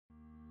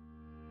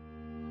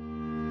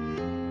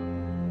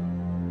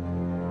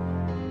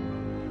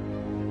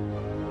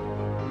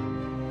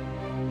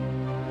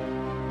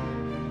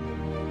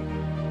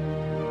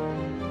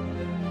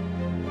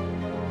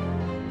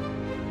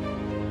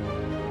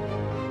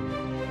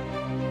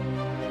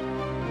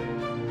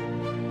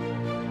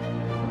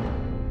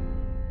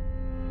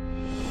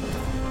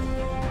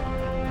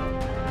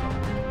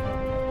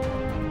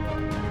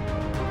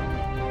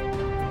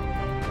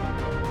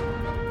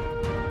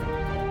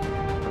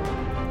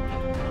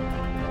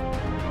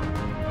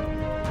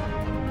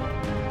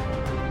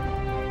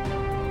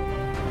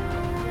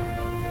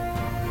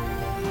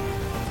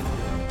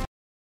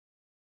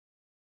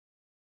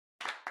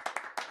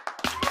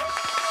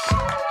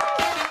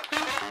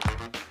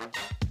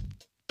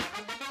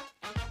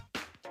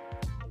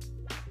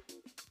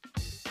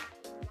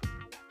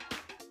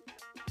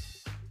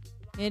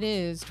It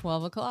is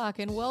 12 o'clock,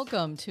 and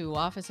welcome to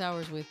Office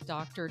Hours with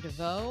Dr.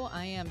 DeVoe.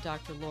 I am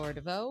Dr. Laura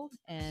DeVoe,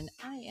 and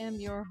I am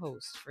your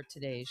host for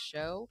today's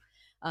show.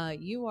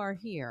 You are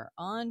here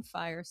on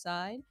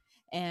Fireside,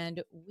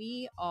 and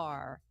we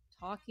are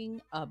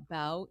talking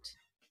about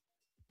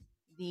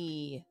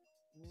the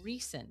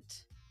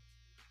recent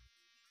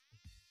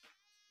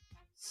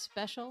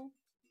special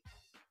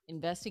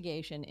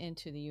investigation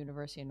into the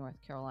University of North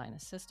Carolina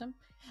system.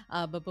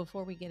 But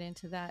before we get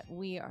into that,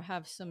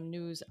 have some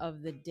news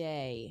of the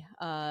day.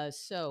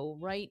 So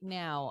right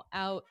now,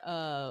 out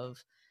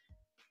of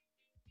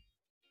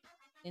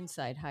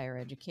Inside Higher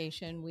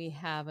Education, we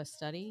have a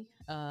study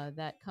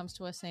that comes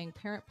to us saying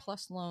Parent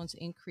Plus loans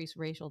increase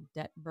racial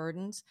debt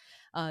burdens.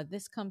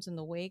 This comes in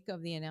the wake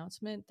of the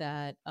announcement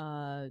that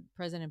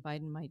President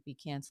Biden might be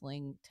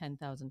canceling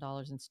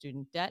 $10,000 in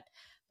student debt.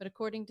 But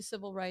according to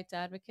civil rights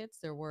advocates,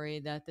 they're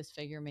worried that this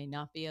figure may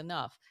not be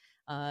enough.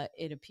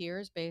 It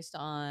appears, based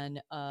on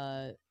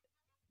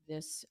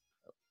this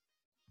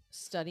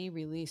study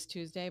released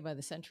Tuesday by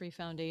the Century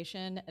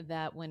Foundation,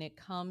 that when it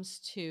comes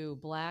to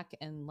Black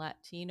and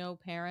Latino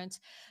parents,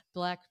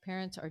 Black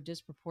parents are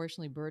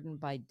disproportionately burdened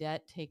by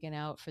debt taken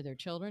out for their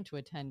children to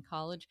attend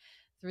college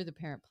through the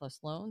Parent Plus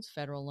loans,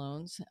 federal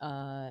loans,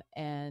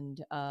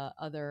 and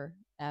other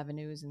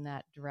avenues in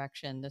that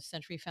direction. The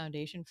Century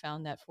Foundation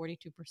found that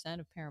 42%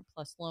 of Parent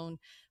Plus loan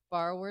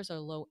borrowers are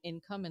low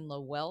income and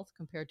low wealth,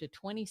 compared to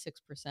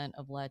 26%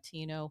 of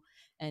Latino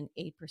and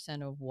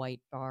 8% of white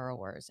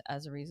borrowers.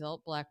 As a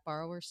result, Black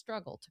borrowers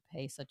struggle to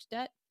pay such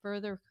debt,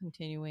 further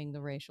continuing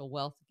the racial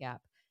wealth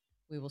gap.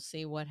 We will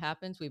see what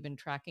happens. We've been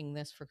tracking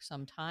this for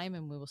some time,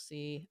 and we will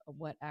see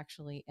what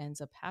actually ends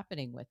up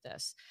happening with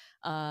this.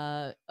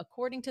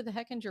 According to the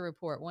Hechinger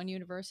report, one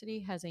university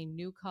has a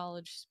new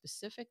college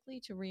specifically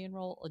to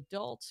re-enroll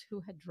adults who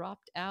had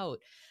dropped out.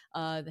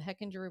 The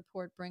Hechinger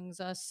report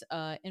brings us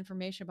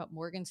information about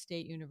Morgan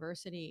State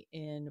University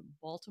in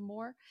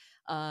Baltimore,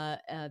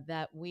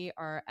 that we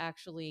are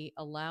actually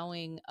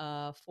allowing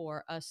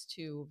for us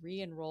to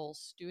re-enroll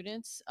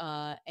students,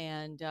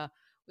 and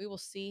we will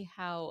see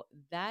how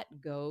that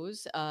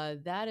goes.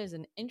 That is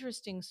an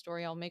interesting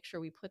story. I'll make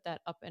sure we put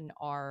that up in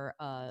our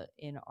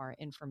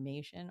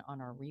information on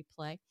our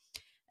replay.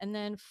 And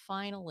then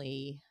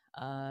finally,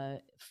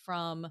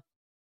 from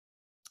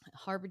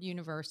Harvard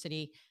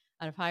University,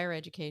 out of Higher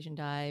Education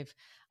Dive,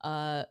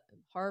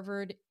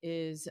 Harvard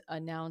is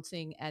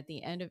announcing at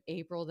the end of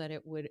April that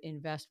it would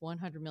invest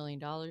 $100 million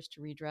to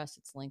redress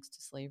its links to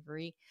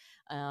slavery.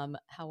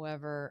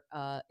 However,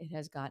 it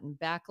has gotten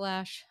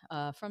backlash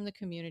from the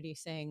community,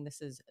 saying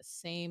this is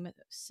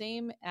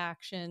same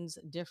actions,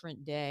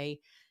 different day.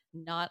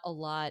 Not a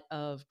lot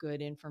of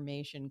good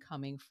information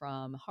coming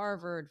from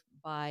Harvard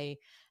by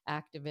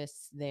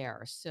activists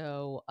there.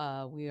 So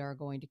we are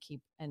going to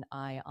keep an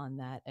eye on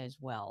that as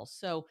well.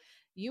 So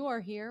you are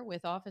here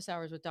with Office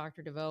Hours with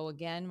Dr. DeVoe.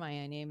 Again,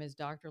 my name is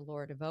Dr.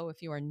 Laura DeVoe.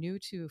 If you are new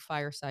to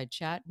Fireside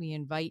Chat, we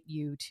invite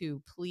you to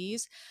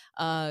please,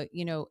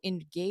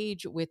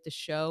 engage with the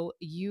show.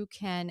 You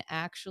can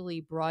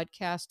actually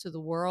broadcast to the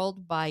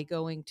world by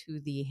going to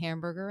the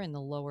hamburger in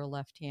the lower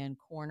left-hand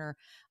corner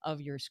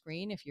of your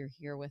screen if you're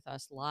here with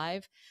us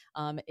live.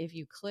 If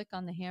you click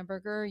on the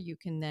hamburger, you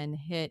can then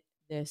hit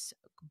this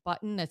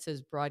button that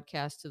says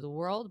broadcast to the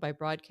world. By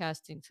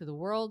broadcasting to the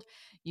world,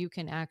 you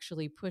can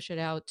actually push it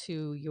out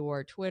to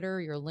your Twitter,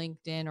 your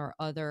LinkedIn, or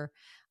other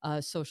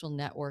social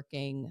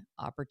networking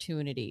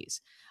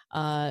opportunities.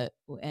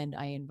 And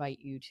I invite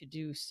you to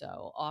do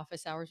so.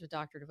 Office Hours with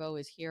Dr. DeVoe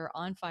is here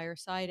on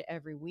Fireside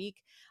every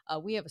week.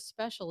 We have a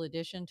special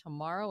edition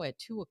tomorrow at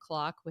 2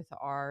 o'clock with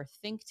our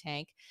think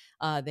tank.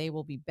 They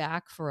will be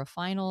back for a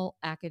final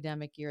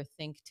academic year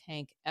think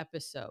tank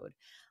episode.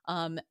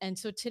 And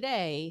so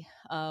today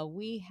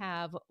we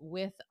have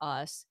with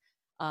us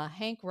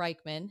Hank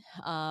Reichman.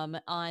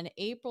 On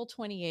April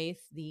 28th,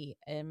 the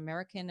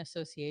American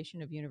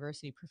Association of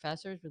University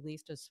Professors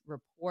released a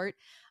report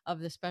of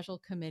the Special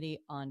Committee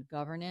on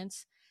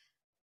Governance,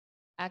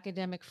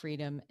 Academic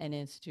Freedom, and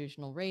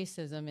Institutional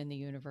Racism in the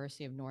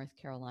University of North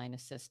Carolina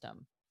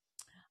system.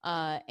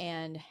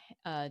 And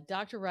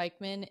Dr.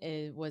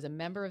 Reichman was a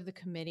member of the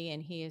committee,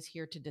 and he is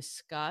here to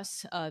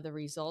discuss the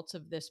results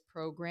of this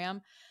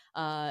program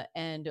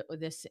and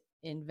this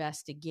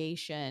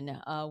investigation,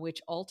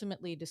 which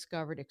ultimately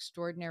discovered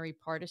extraordinary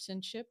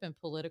partisanship and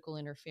political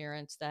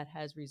interference that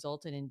has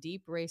resulted in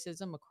deep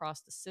racism across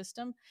the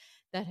system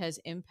that has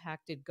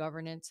impacted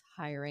governance,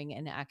 hiring,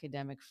 and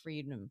academic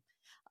freedom.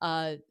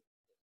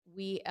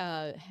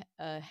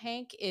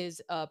 Hank is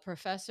a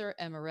professor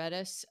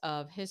emeritus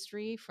of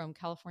history from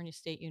California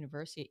State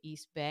University at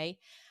East Bay.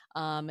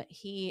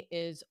 He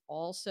is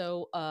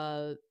also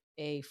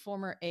a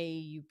former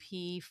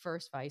AAUP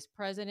first vice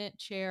president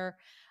chair,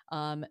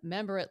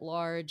 member at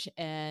large,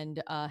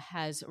 and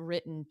has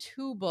written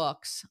 2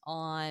 books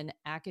on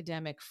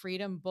academic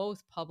freedom,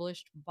 both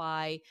published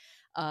by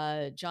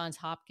Johns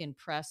Hopkins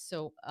Press.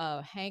 So,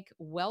 Hank,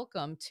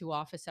 welcome to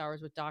Office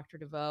Hours with Dr.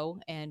 DeVoe.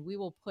 And we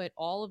will put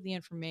all of the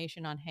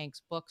information on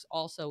Hank's books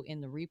also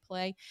in the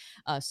replay,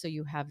 so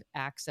you have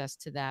access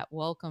to that.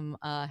 Welcome,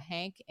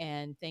 Hank,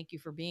 and thank you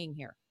for being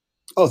here.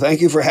 Oh,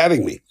 thank you for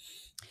having me.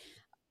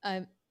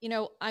 I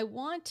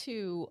want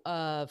to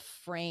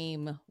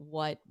frame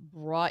what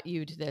brought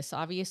you to this.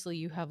 Obviously,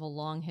 you have a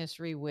long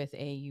history with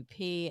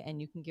AAUP, and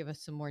you can give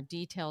us some more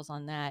details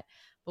on that.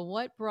 But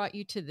what brought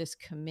you to this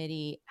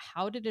committee?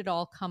 How did it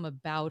all come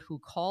about? Who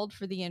called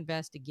for the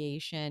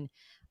investigation?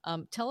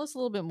 Tell us a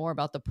little bit more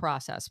about the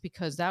process,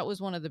 because that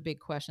was one of the big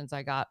questions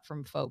I got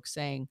from folks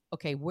saying,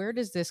 okay, where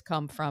does this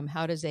come from?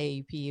 How does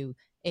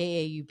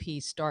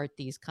AAUP start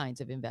these kinds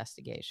of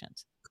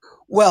investigations?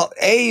 Well,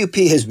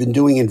 AAUP has been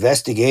doing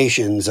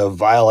investigations of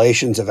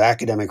violations of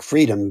academic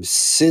freedom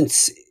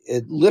since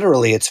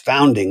literally its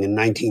founding in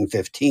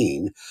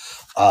 1915.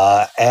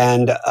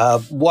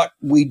 What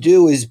we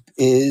do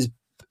is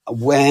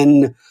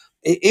when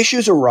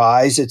issues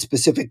arise at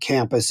specific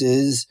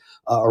campuses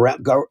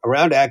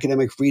around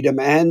academic freedom,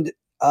 and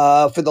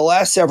for the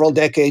last several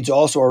decades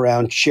also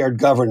around shared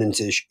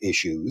governance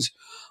issues.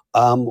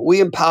 We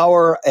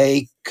empower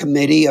a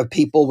committee of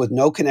people with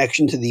no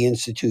connection to the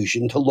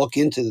institution to look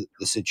into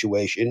the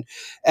situation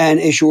and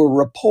issue a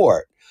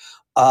report.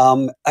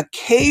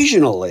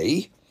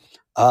 Occasionally,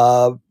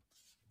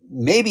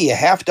 maybe a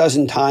half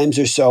dozen times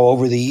or so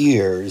over the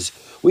years,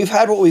 we've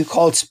had what we've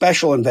called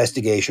special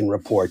investigation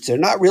reports. They're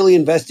not really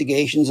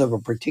investigations of a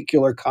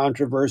particular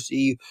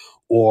controversy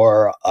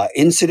or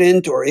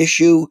incident or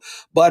issue,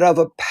 but of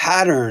a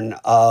pattern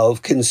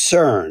of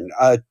concern.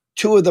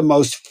 Two of the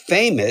most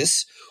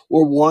famous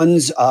were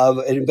ones of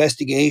an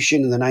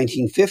investigation in the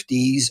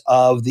 1950s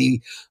of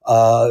the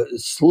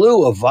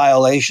slew of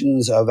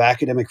violations of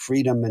academic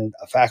freedom and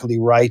faculty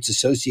rights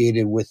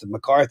associated with the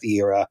McCarthy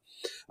era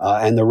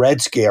and the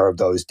Red Scare of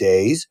those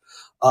days.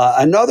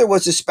 Another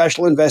was a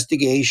special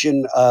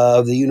investigation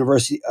of the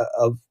University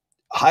of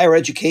Higher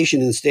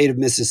Education in the state of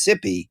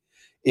Mississippi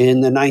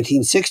in the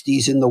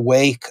 1960s in the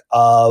wake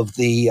of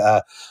the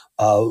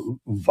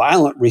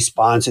violent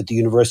response at the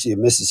University of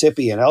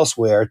Mississippi and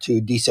elsewhere to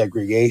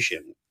desegregation.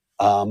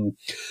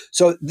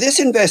 So this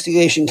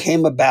investigation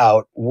came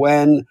about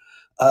when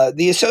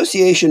the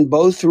association,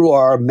 both through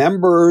our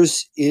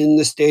members in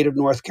the state of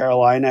North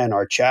Carolina and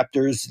our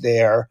chapters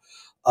there,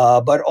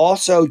 but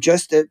also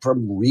just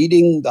from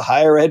reading the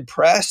higher ed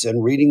press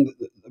and reading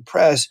the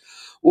press,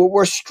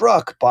 we're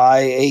struck by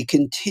a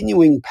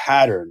continuing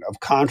pattern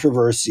of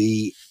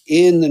controversy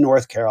in the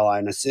North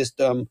Carolina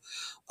system.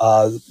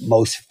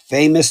 Most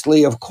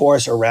famously, of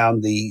course,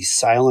 around the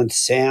Silent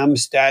Sam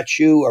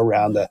statue,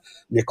 around the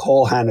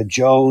Nicole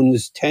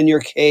Hannah-Jones tenure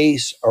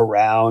case,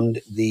 around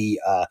the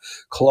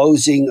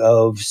closing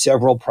of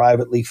several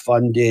privately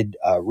funded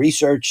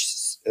research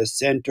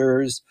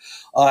centers,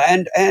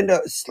 and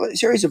a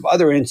series of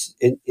other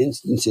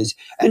instances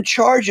and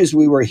charges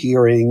we were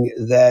hearing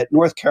that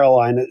North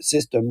Carolina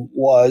system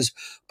was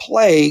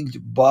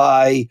plagued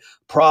by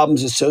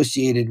problems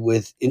associated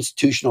with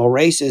institutional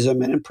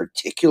racism, and in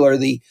particular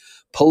the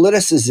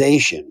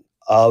politicization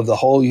of the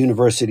whole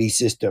university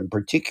system,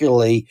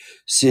 particularly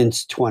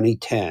since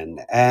 2010.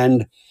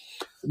 And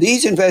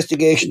these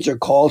investigations are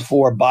called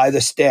for by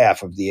the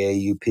staff of the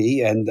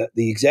AAUP, and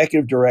the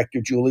executive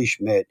director, Julie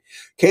Schmidt,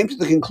 came to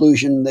the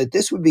conclusion that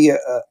this would be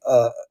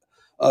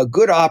a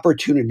good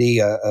opportunity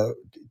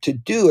to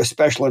do a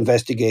special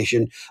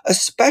investigation,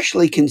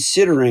 especially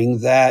considering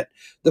that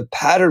the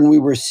pattern we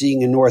were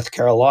seeing in North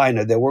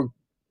Carolina, there were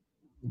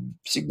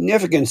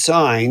significant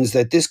signs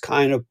that this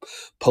kind of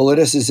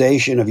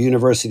politicization of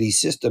university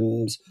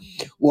systems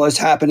was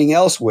happening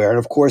elsewhere. And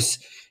of course,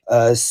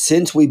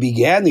 since we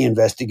began the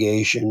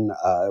investigation,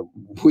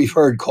 we've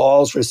heard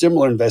calls for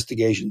similar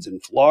investigations in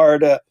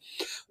Florida,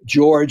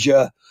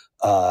 Georgia,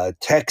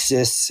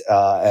 Texas,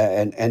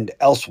 and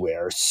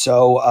elsewhere.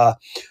 So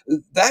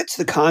that's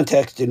the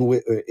context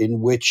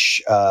in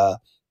which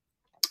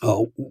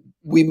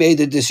we made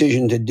the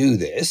decision to do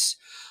this.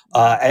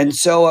 And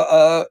so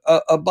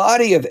a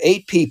body of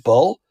 8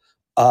 people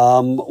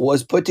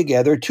was put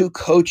together, 2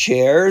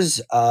 co-chairs,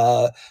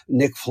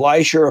 Nick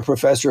Fleischer, a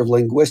professor of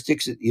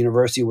linguistics at the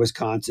University of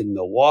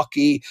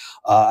Wisconsin-Milwaukee,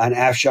 and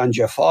Afshan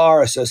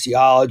Jafar, a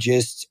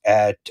sociologist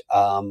at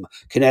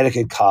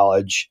Connecticut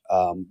College,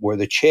 were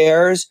the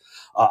chairs.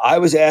 I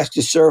was asked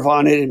to serve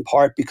on it in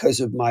part because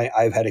of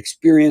I've had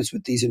experience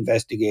with these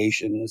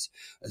investigations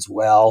as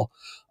well.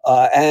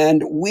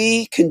 And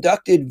we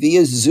conducted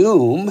via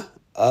Zoom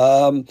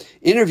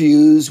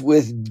interviews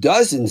with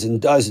dozens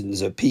and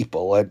dozens of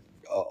people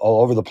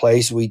all over the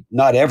place.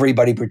 Not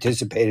everybody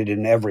participated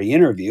in every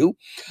interview.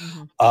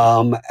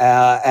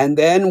 And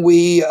then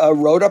we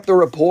wrote up the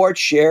report,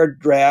 shared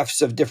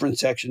drafts of different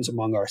sections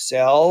among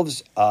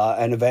ourselves,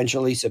 and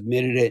eventually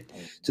submitted it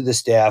to the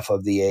staff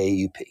of the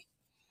AAUP.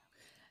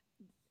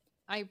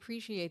 I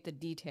appreciate the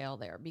detail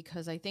there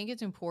because I think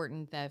it's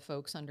important that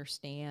folks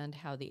understand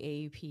how the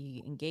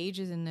AAUP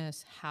engages in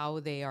this, how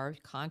they are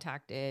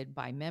contacted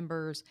by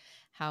members,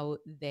 how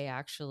they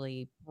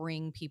actually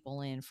bring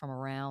people in from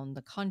around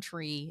the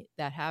country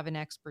that have an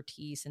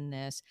expertise in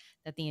this,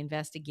 that the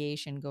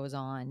investigation goes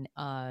on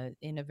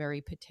in a very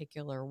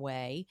particular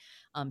way.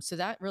 So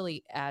that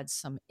really adds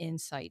some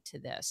insight to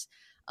this.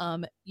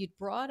 You'd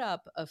brought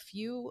up a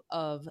few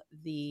of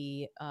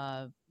the,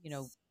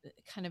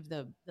 kind of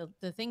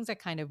the things that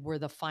kind of were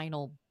the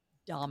final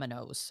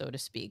dominoes, so to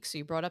speak. So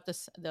you brought up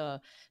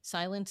the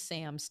Silent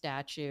Sam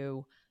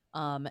statue,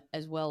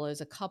 as well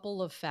as a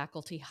couple of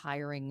faculty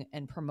hiring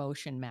and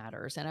promotion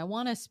matters. And I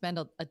want to spend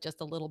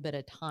just a little bit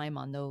of time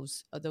on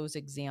those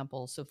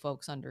examples so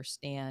folks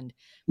understand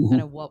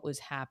kind Mhm. of what was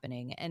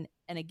happening. And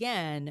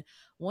again,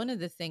 one of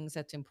the things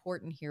that's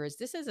important here is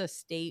this is a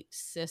state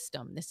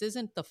system. This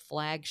isn't the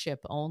flagship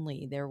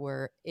only. There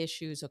were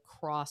issues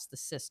across the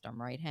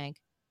system, right,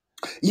 Hank?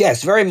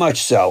 Yes, very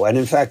much so. And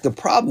in fact, the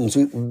problems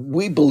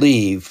we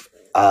believe,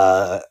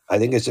 I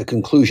think it's a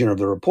conclusion of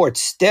the report,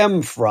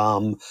 stem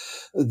from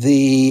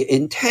the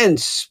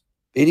intense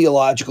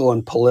ideological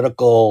and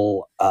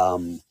political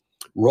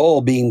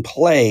role being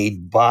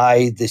played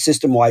by the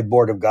system-wide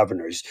board of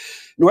governors.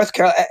 North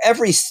Carolina,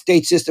 every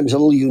state system is a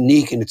little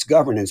unique in its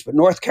governance, but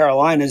North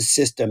Carolina's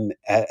system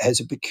has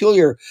a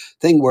peculiar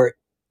thing where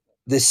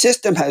the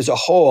system as a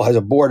whole has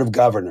a board of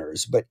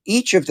governors, but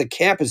each of the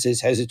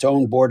campuses has its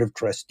own board of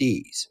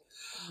trustees.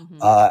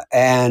 Mm-hmm.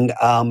 And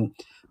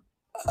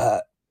uh,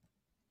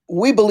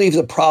 we believe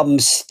the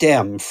problems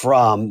stem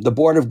from the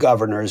Board of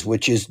Governors,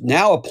 which is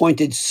now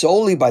appointed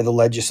solely by the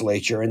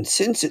legislature. And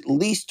since at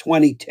least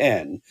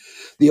 2010,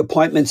 the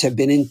appointments have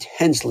been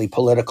intensely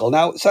political.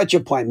 Now, such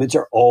appointments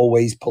are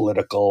always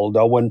political,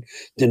 no one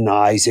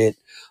denies it.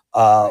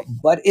 Right.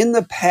 But in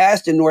the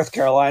past, in North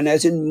Carolina,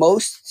 as in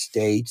most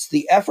states,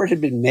 the effort had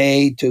been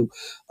made to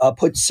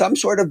put some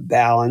sort of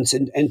balance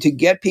and to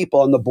get people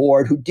on the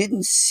board who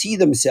didn't see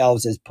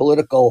themselves as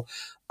political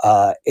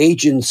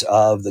agents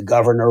of the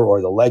governor or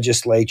the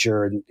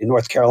legislature. In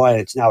North Carolina,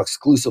 it's now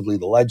exclusively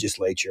the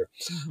legislature,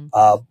 Mm-hmm.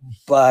 uh,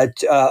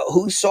 but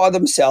who saw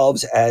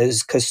themselves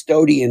as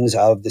custodians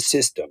of the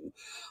system.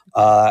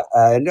 Okay.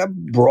 And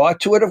brought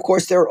to it, of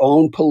course, their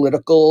own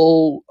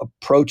political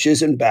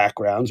approaches and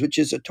backgrounds, which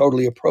is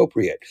totally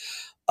appropriate.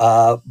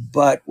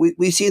 But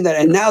we've seen that,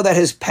 and now that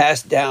has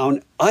passed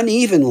down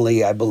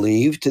unevenly, I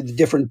believe, to the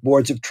different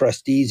boards of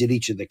trustees at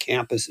each of the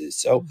campuses.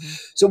 So, Mm-hmm.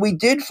 so we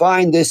did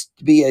find this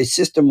to be a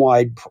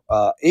system-wide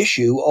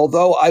issue.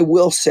 Although I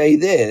will say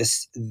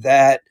this: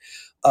 that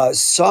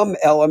some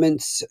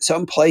elements,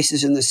 some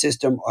places in the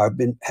system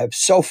have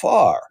so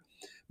far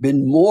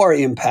been more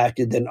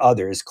impacted than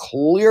others.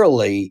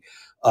 Clearly,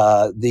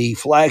 the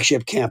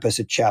flagship campus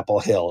at Chapel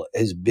Hill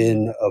has Mm-hmm.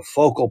 been a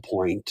focal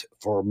point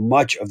for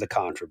much of the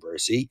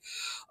controversy.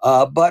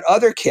 But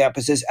other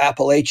campuses,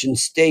 Appalachian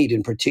State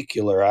in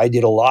particular, I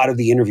did a lot of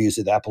the interviews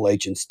with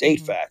Appalachian State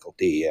Mm-hmm.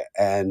 faculty,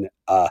 and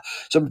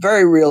some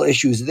very real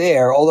issues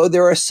there. Although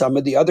there are some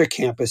of the other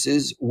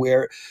campuses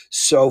where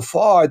so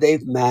far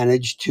they've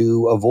managed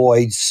to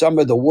avoid some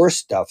of the worst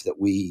stuff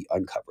that we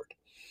uncovered.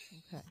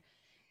 Okay.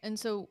 And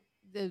so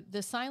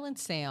the Silent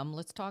Sam,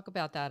 let's talk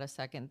about that a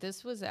second.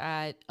 This was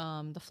at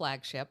the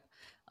flagship,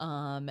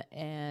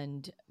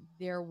 and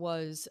there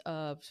was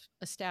a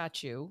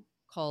statue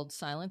called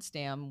Silent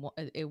Sam.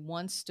 It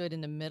once stood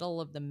in the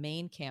middle of the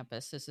main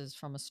campus. This is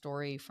from a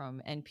story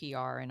from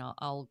NPR, and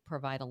I'll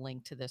provide a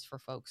link to this for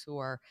folks who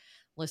are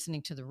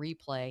listening to the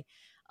replay.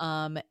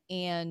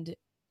 And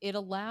it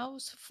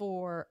allows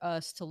for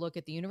us to look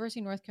at the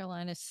University of North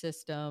Carolina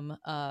system,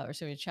 or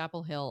sorry,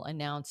 Chapel Hill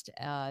announced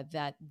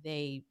that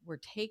they were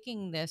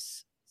taking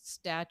this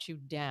statue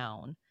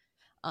down,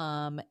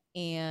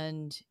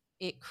 and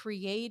it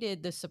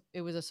created this.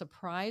 It was a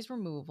surprise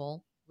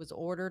removal. Was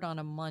ordered on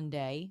a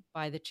Monday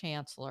by the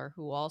chancellor,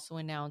 who also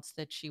announced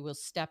that she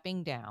was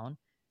stepping down.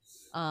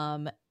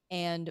 Um,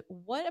 and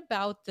what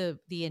about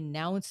the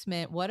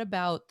announcement? What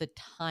about the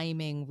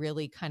timing?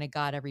 Really, kind of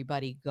got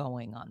everybody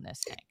going on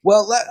this, Hank.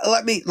 Well,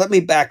 let me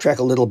backtrack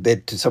a little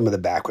bit to some of the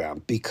background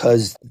Okay.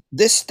 because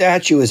this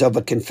statue is of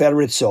a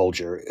Confederate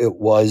soldier. It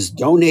was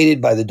donated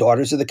by the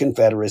Daughters of the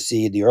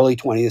Confederacy in the early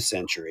 20th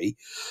century.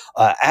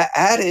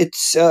 At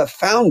its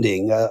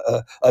founding,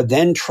 a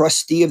then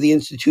trustee of the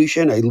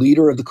institution, a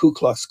leader of the Ku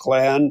Klux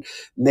Klan,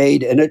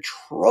 made an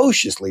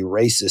atrociously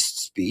racist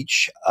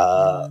speech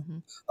Mm-hmm.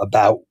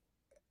 about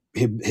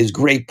his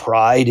great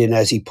pride in,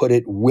 as he put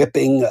it,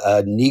 whipping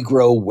a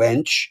Negro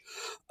wench.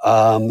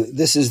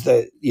 This is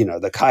the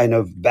kind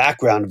of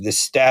background of this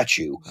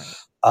statue.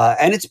 Right.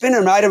 And it's been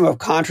an item of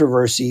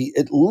controversy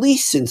at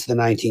least since the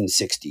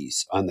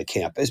 1960s on the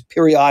campus.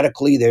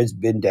 Periodically, there's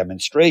been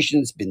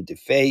demonstrations, been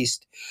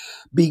defaced.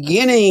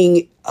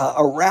 Beginning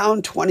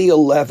around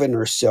 2011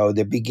 or so,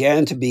 there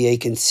began to be a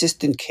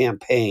consistent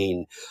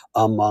campaign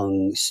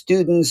among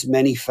students,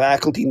 many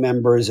faculty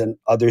members, and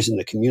others in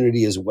the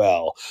community as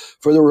well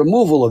for the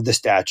removal of the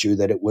statue,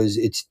 that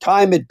its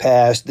time had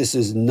passed. This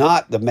is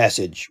not the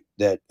message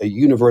that a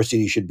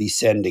university should be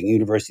sending, a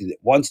university that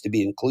wants to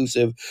be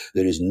inclusive,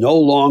 that is no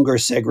longer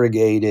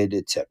segregated,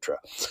 etc.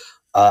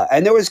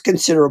 And there was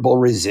considerable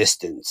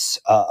resistance.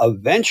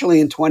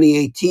 Eventually, in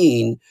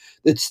 2018,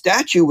 the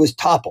statue was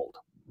toppled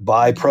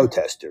by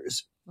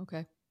protesters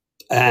Okay.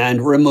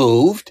 and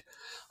removed.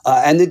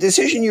 And the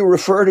decision you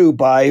refer to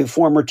by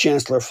former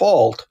Chancellor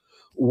Folt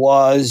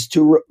was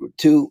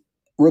to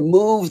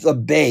remove the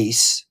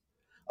base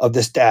of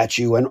the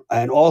statue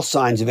and all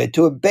signs of it,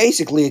 to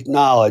basically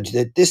acknowledge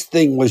that this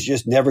thing was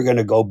just never going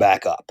to go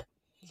back up.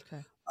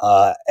 Okay.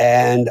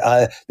 And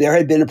there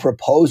had been a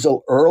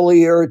proposal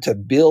earlier to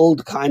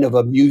build kind of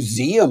a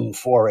museum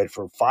for it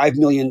for $5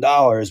 million,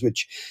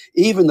 which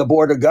even the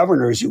Board of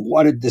Governors, who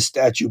wanted the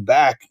statue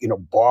back,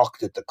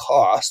 balked at the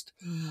cost.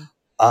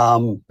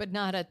 But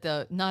not at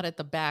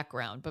the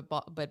background,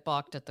 but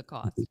balked at the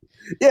cost.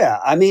 Yeah,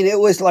 I mean, it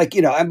was like,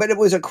 but it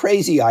was a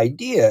crazy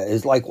idea.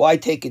 Is like, why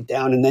take it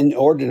down and then in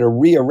order to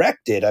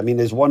re-erect it? I mean,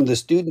 as one of the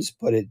students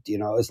put it,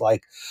 it's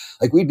like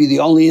we'd be the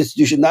only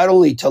institution not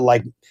only to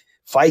like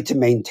fight to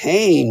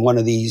maintain one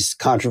of these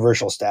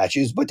controversial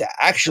statues, but to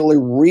actually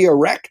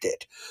re-erect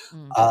it.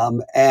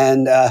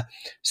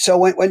 So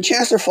when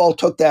Chancellor Folt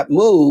took that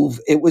move,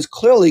 it was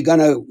clearly going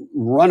to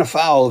run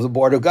afoul of the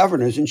Board of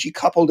Governors, and she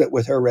coupled it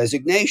with her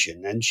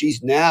resignation. And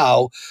she's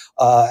now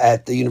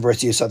at the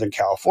University of Southern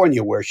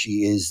California, where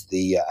she is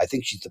I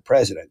think she's the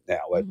president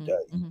now at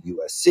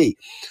USC.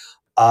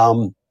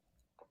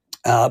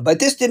 But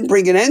this didn't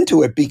bring an end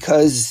to it,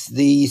 because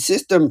the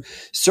system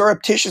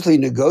surreptitiously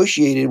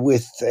negotiated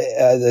with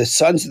the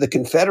Sons of the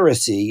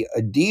Confederacy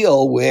a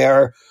deal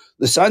where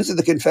the Sons of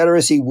the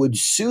Confederacy would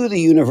sue the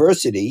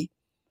university,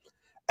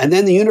 and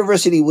then the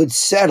university would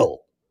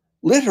settle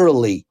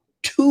literally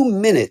 2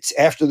 minutes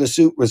after the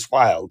suit was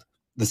filed,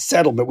 the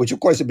settlement, which of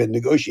course had been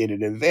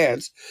negotiated in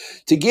advance,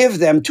 to give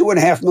them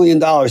 $2.5 million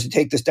to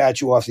take the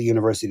statue off the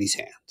university's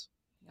hands.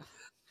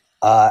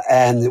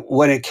 And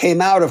when it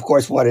came out, of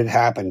course, what had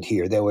happened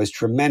here, there was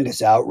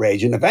tremendous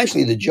outrage. And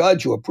eventually the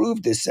judge who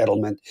approved this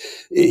settlement,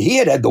 he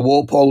had the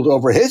wool pulled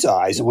over his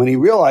eyes. And when he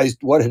realized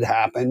what had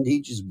happened,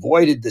 he just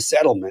voided the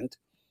settlement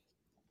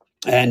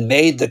and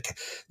made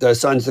the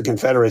Sons of the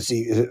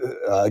Confederacy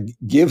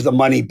give the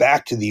money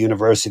back to the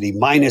university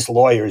minus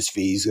lawyers'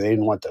 fees. They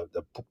didn't want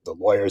the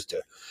lawyers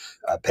to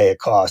pay a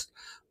cost.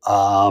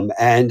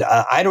 And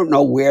I don't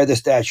know where the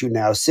statue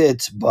now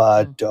sits,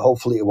 but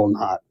hopefully it will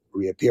not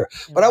reappear.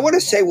 But I want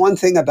to say one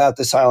thing about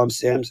the Siloam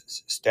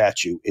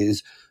statue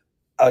is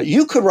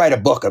you could write a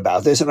book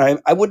about this, and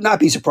I would not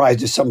be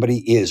surprised if somebody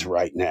is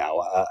right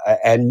now.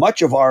 And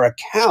much of our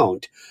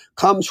account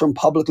comes from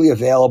publicly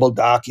available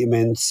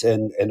documents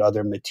and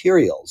other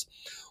materials.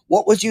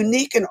 What was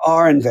unique in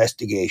our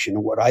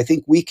investigation, what I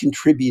think we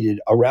contributed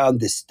around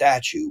this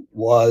statue,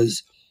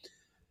 was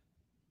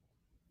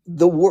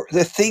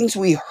the things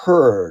we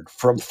heard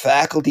from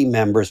faculty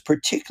members,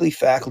 particularly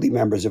faculty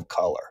members of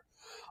color,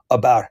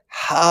 about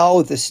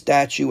how the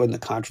statue and the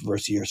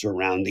controversy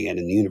surrounding it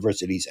and the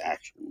university's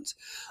actions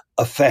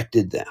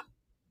affected them.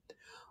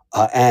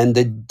 And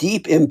the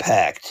deep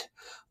impact.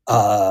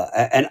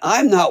 And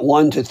I'm not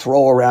one to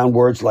throw around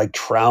words like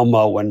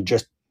trauma when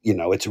just,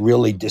 it's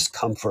really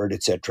discomfort,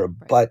 etc.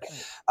 But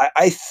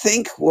I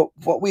think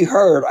what we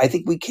heard, I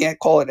think we can't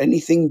call it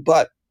anything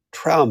but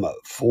trauma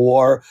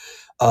for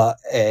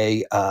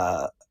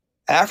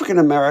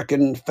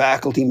African-American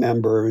faculty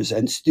members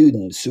and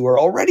students who are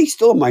already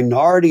still a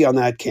minority on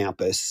that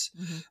campus,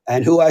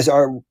 and who, as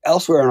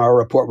elsewhere in our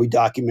report we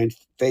document,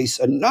 face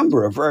a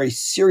number of very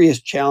serious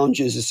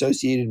challenges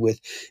associated with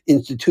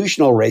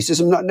institutional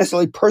racism, not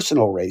necessarily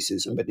personal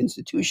racism, but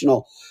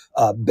institutional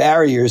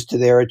barriers to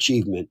their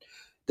achievement.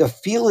 The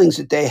feelings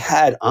that they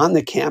had on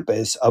the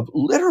campus of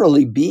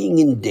literally being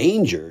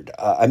endangered.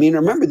 I mean,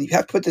 remember, you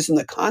have to put this in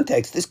the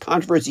context. This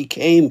controversy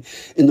came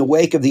in the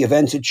wake of the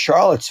events at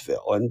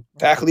Charlottesville, and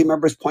faculty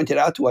members pointed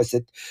out to us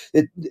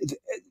that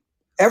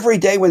every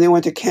day when they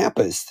went to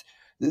campus,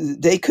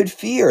 they could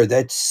fear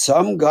that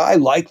some guy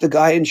like the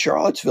guy in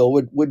Charlottesville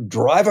would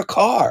drive a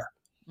car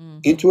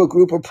into a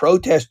group of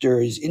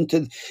protesters,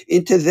 into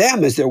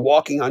them as they're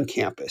walking on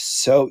campus.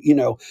 So,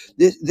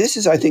 this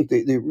is, I think,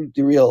 the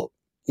real,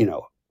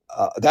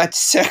 that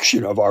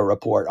section of our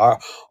report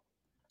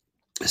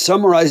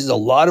summarizes a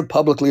lot of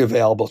publicly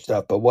available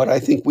stuff. But what I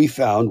think we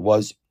found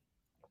was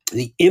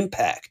the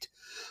impact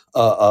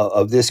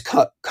of this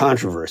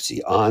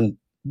controversy on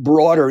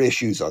broader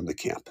issues on the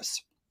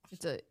campus.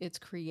 It's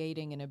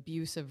creating an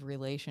abusive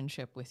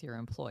relationship with your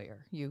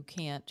employer. You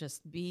can't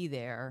just be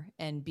there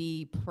and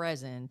be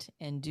present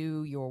and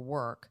do your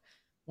work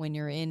when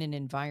you're in an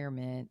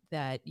environment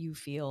that you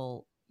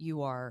feel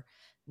you are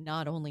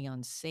not only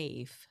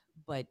unsafe,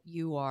 but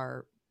you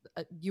are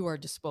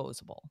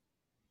disposable.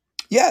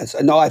 Yes,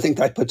 no, I think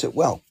that puts it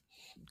well.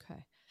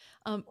 Okay.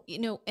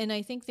 And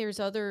I think there's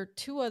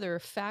two other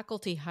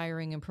faculty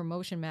hiring and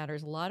promotion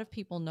matters. A lot of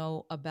people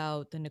know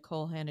about the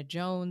Nicole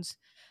Hannah-Jones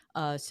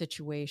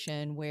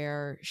situation,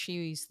 where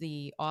she's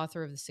the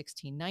author of the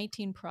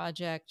 1619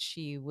 Project.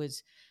 She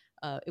was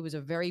it was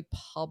a very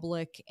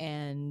public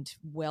and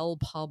well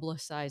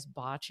publicized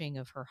botching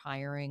of her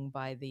hiring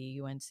by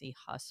the UNC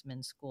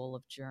Hussman School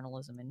of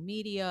Journalism and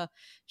Media.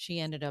 She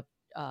ended up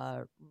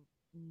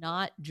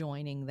not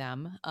joining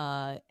them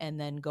and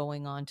then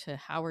going on to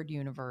Howard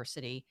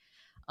University.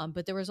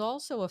 But there was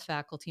also a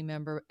faculty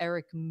member,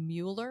 Eric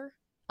Mueller.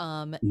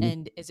 Mhm.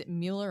 And is it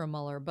Mueller or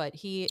Mueller? But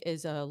he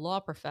is a law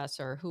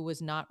professor who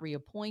was not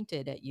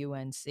reappointed at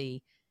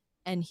UNC.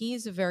 And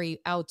he's a very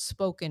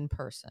outspoken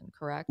person,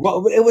 correct?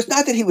 Well, it was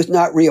not that he was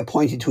not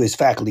reappointed to his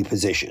faculty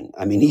position.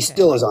 I mean, he Okay.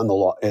 still is on the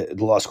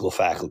law school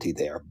faculty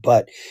there.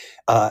 But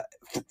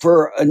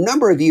for a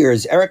number of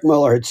years, Eric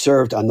Mueller had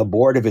served on the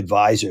board of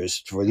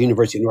advisors for the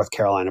University of North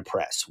Carolina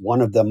Press,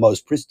 one of the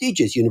most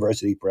prestigious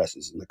university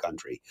presses in the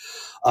country.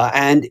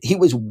 And he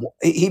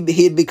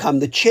had become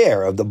the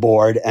chair of the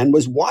board and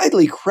was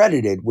widely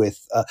credited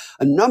with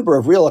a number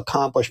of real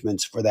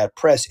accomplishments for that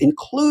press,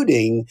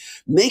 including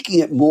making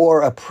it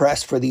more a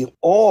press for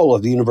all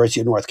of the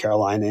University of North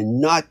Carolina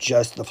and not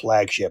just the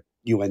flagship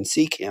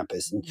UNC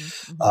campus, and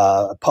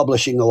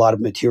publishing a lot of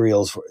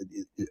materials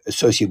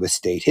associated with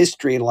state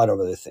history and a lot of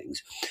other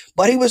things.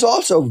 But he was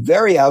also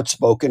very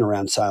outspoken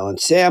around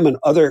Silent Sam and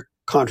other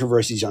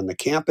controversies on the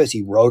campus.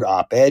 He wrote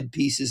op-ed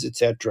pieces,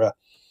 etc.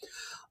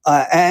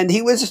 And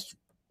he was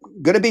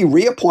going to be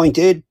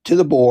reappointed to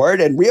the board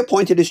and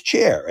reappointed as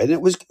chair. And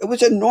it was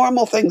a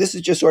normal thing. This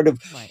is just sort of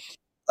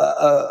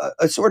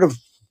a sort of,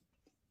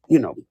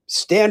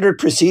 standard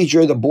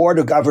procedure. The board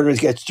of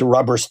governors gets to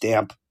rubber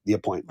stamp the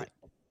appointment.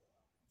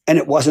 And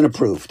it wasn't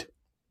approved.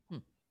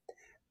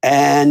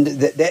 And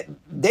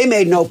they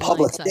made no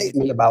public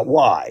statement about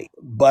why,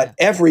 but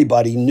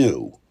everybody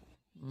knew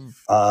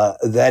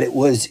that it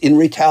was in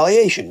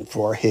retaliation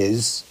for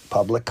his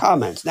public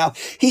comments. Now,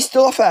 he's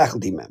still a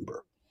faculty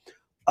member.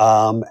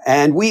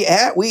 And we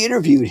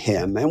interviewed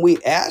him and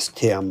we asked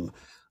him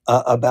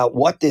about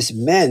what this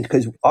meant,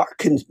 because our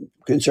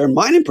concern,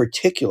 mine in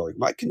particular,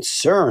 my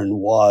concern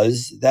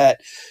was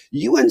that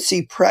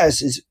UNC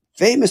Press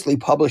famously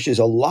publishes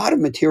a lot of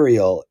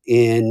material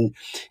in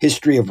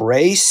history of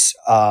race,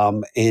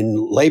 in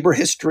labor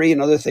history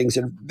and other things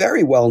that are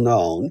very well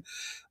known.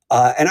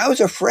 And I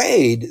was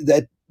afraid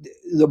that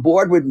the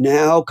board would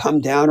now come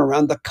down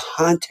around the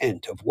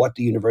content of what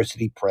the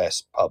university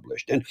press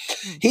published. And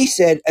he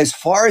said, as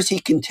far as he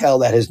can tell,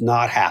 that has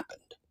not happened.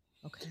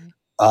 Okay.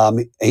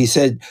 He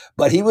said,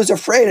 but he was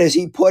afraid, as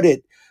he put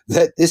it,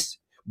 that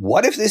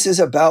what if this is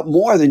about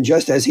more than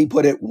just, as he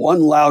put it, one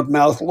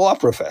loudmouth law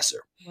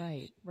professor?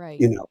 Right.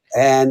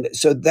 And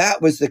so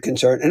that was the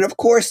concern. And of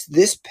course,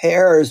 this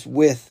pairs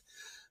with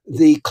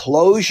the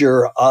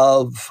closure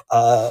of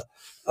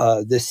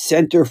the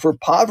Center for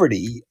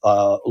Poverty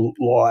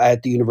Law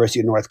at the University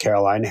of North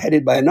Carolina,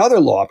 headed by another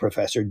law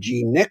professor,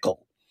 Gene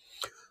Nickel,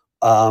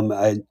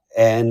 and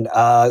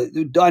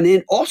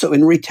done also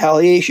in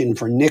retaliation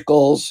for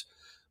Nickel's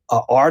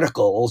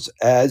articles,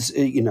 as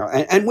he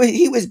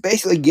was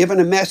basically given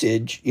a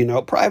message,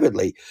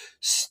 privately: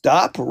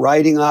 stop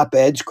writing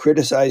op-eds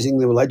criticizing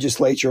the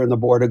legislature and the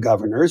board of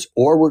governors,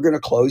 or we're going to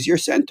close your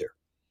center.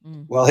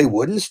 Well, he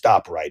wouldn't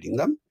stop writing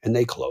them, and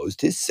they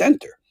closed his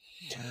center.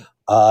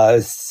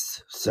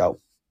 So,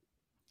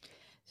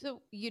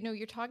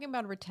 you're talking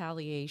about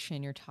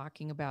retaliation. You're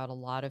talking about a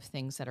lot of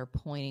things that are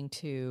pointing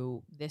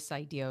to this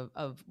idea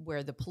of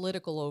where the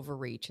political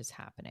overreach is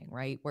happening,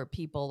 right? Where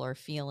people are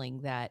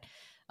feeling that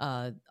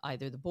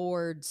either the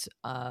boards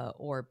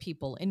or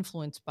people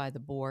influenced by the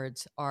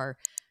boards are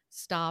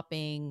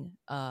stopping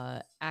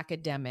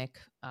academic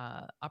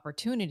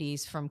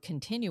opportunities from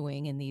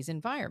continuing in these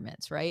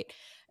environments, right?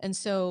 And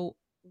so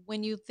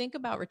when you think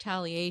about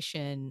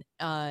retaliation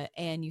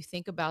and you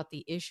think about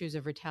the issues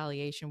of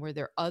retaliation, were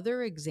there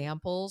other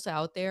examples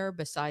out there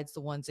besides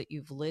the ones that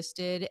you've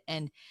listed?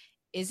 And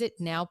is it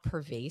now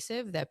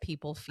pervasive that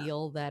people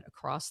feel that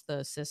across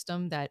the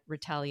system that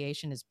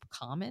retaliation is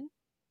common?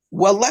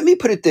 Well, let me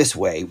put it this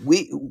way.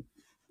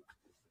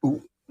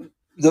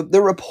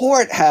 The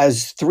report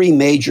has three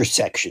major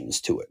sections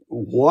to it.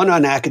 One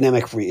on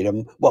academic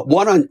freedom. Well,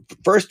 one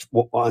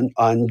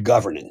on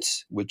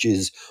governance, which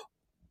is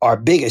our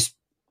biggest,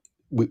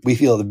 we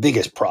feel the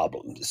biggest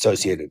problem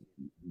associated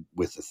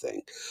with the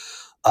thing.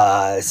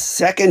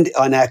 Second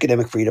on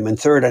academic freedom, and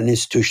third on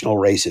institutional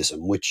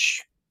racism,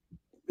 which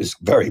is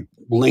very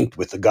linked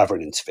with the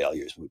governance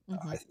failures,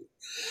 I think.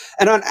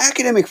 And on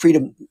academic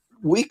freedom,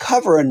 we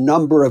cover a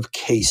number of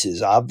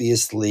cases,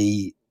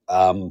 obviously,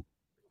 the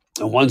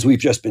ones we've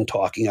just been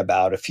talking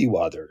about, a few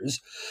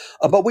others.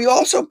 But we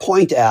also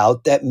point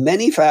out that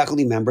many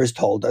faculty members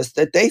told us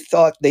that they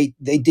thought they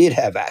did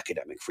have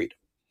academic freedom.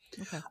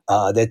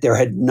 That there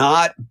had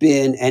not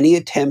been any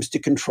attempts to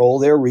control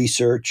their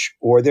research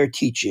or their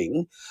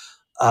teaching.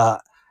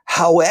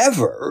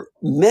 However,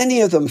 many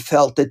of them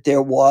felt that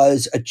there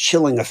was a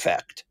chilling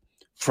effect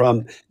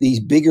from these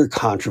bigger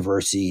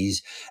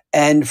controversies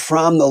and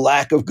from the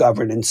lack of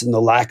governance and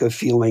the lack of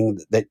feeling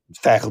that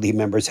faculty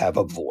members have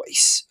a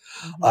voice.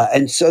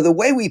 And so the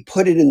way we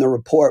put it in the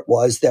report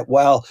was that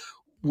while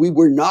we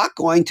were not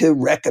going to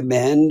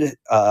recommend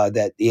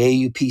that the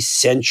AAUP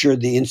censure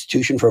the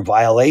institution for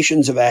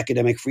violations of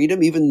academic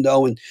freedom, even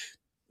though in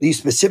these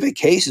specific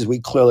cases we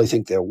clearly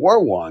think there were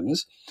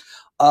ones,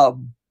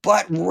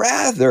 but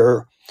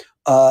rather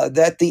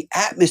that the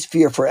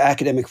atmosphere for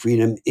academic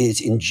freedom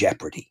is in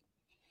jeopardy.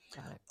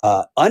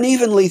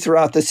 Unevenly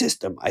throughout the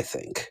system, I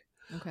think.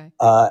 Okay.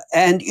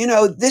 And,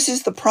 this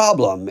is the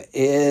problem,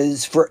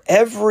 is for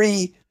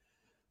every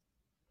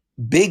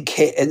big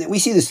case, and we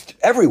see this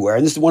everywhere,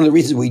 and this is one of the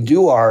reasons we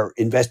do our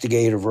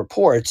investigative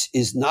reports,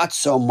 is not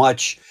so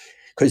much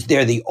because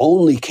they're the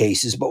only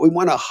cases, but we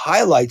want to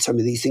highlight some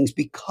of these things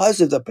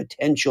because of the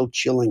potential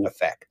chilling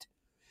effect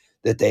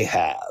that they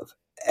have.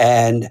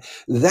 And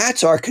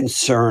that's our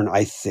concern,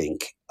 I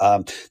think.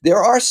 There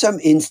are some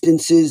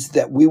instances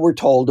that we were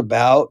told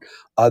about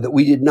that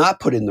we did not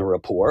put in the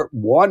report.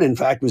 One, in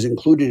fact, was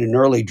included in an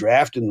early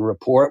draft in the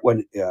report.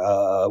 When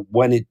the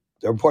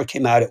report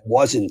came out, it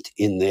wasn't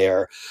in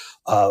there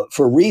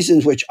for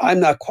reasons which I'm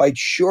not quite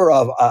sure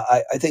of.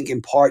 I think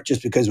in part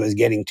just because it was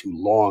getting too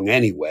long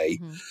anyway.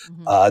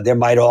 There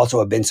might also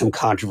have been some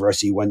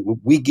controversy when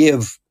we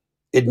give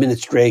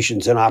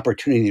administrations an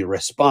opportunity to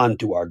respond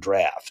to our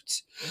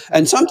drafts.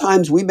 And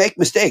sometimes we make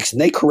mistakes and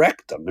they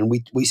correct them. And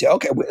we say,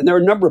 okay, and there are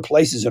a number of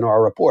places in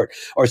our report,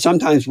 or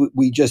sometimes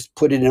we just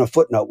put it in a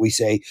footnote. We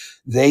say,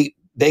 they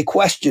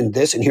questioned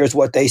this and here's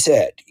what they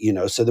said,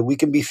 so that we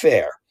can be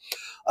fair.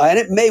 And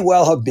it may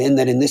well have been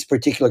that in this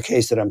particular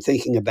case that I'm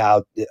thinking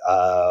about,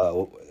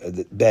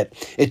 that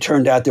it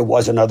turned out there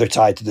was another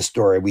side to the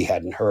story we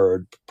hadn't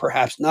heard.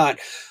 Perhaps not.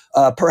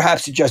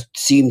 Perhaps it just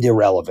seemed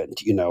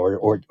irrelevant,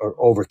 or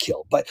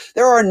overkill. But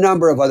there are a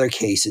number of other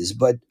cases.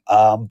 But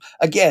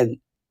again,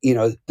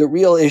 the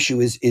real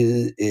issue is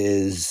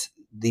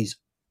this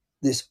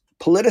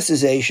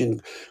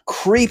politicization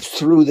creeps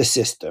through the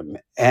system,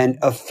 and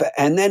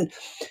then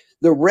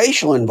the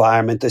racial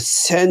environment, the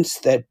sense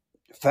that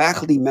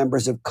faculty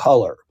members of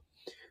color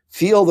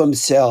feel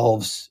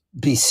themselves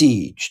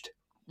besieged,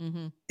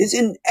 is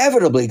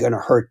inevitably going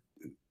to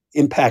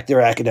impact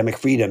their academic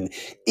freedom,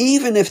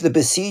 even if the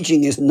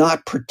besieging is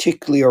not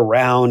particularly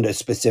around a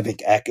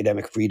specific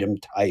academic freedom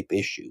type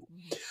issue.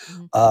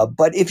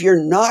 But if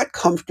you're not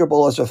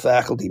comfortable as a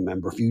faculty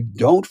member, if you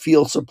don't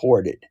feel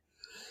supported,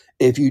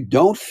 if you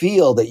don't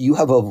feel that you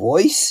have a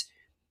voice,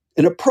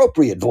 an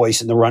appropriate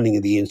voice in the running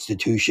of the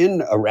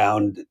institution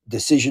around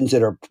decisions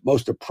that are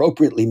most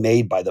appropriately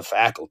made by the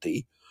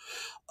faculty,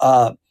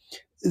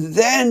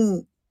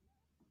 then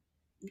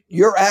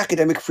your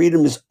academic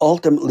freedom is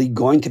ultimately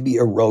going to be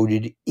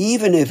eroded,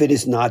 even if it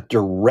is not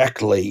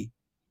directly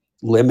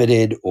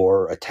limited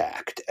or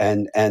attacked.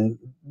 And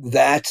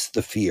that's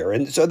the fear.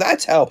 And so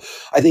that's how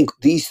I think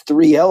these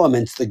three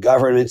elements, the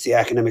governance, the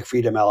academic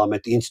freedom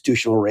element, the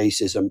institutional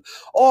racism,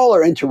 all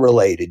are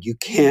interrelated. You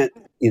can't,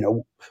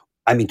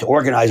 to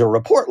organize a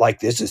report like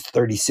this is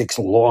 36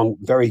 long,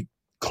 very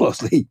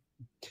closely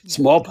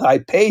small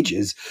type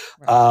pages.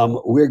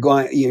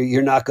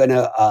 You're not going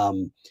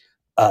to,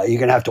 you're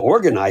going to have to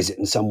organize it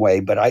in some way,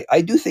 but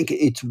I do think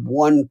it's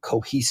one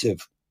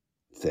cohesive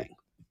thing.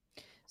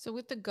 So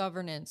with the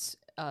governance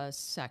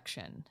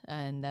section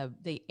and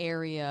the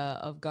area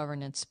of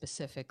governance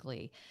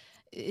specifically,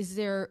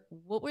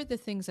 what were the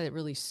things that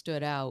really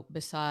stood out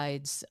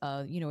besides,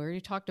 we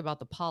already talked about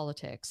the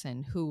politics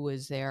and who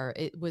was there.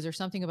 Was there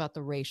something about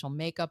the racial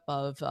makeup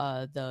of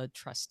the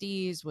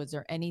trustees? Was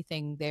there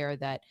anything there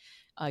that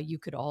you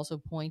could also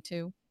point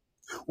to?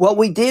 Well,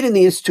 we did in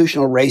the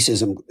institutional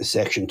racism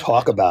section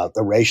talk about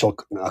the racial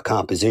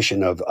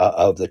composition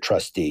of the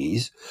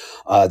trustees,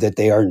 that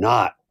they are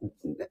not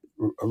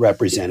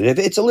representative.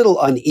 It's a little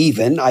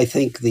uneven. I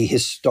think the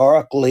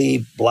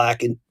historically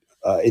Black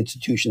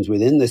institutions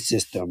within the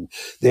system,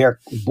 their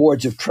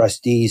boards of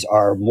trustees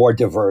are more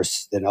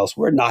diverse than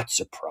elsewhere, not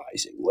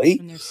surprisingly.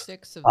 And there's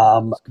 6 of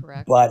those,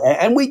 correct?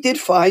 And we did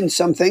find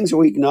some things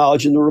we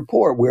acknowledge in the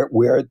report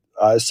where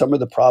some of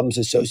the problems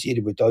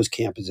associated with those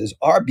campuses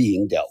are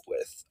being dealt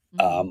with.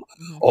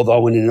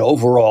 Although in an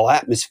overall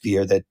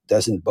atmosphere that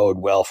doesn't bode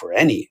well for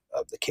any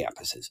of the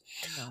campuses.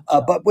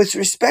 But with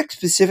respect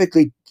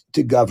specifically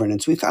to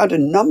governance, we found a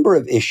number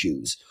of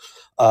issues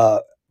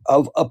of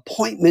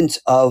appointments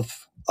of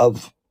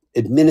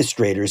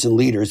administrators and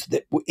leaders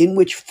in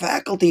which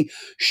faculty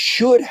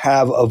should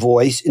have a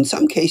voice, in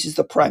some cases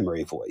the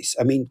primary voice.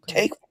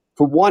 Take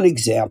for one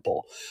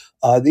example,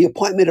 the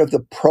appointment of the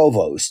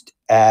provost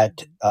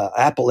at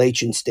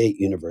Appalachian State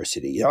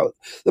University.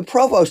 The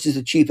provost is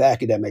the chief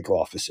academic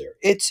officer.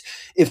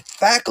 If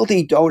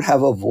faculty don't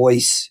have a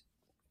voice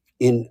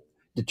in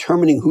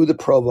determining who the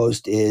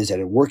provost is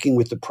and in working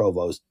with the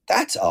provost,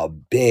 that's a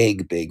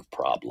big, big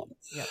problem.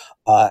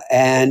 Yep.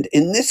 And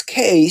in this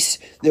case,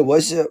 there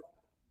was a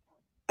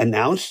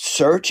announced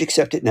search,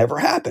 except it never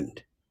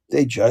happened.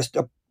 They just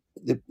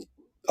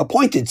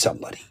appointed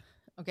somebody.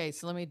 Okay,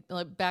 so let me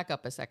back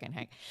up a second,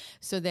 Hank.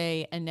 So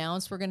they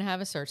announced we're going to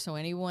have a search. So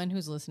anyone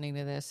who's listening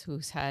to this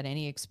who's had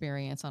any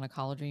experience on a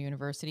college or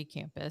university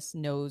campus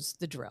knows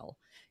the drill.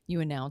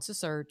 You announce a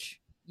search,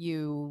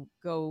 you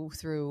go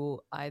through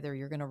either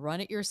you're going to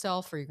run it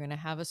yourself or you're going to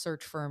have a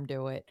search firm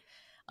do it.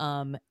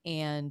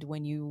 And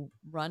when you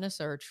run a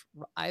search,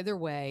 either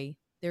way,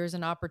 there's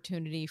an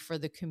opportunity for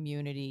the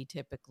community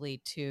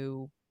typically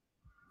to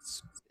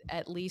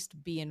at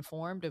least be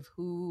informed of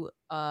who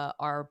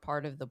are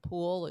part of the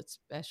pool,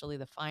 especially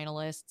the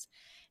finalists.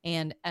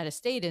 And at a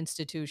state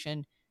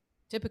institution,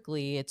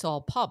 typically it's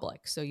all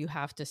public. So you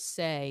have to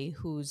say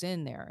who's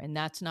in there. And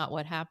that's not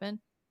what happened.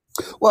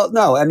 Well,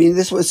 no, I mean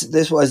this was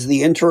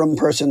the interim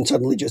person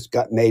suddenly just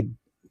got made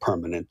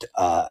permanent.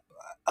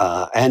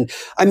 And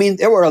I mean,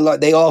 there were a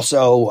lot. They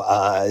also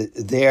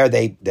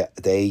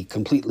they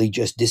completely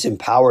just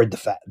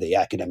disempowered the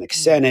academic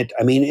senate.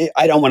 I mean,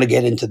 I don't want to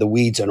get into the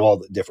weeds on all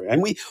the different.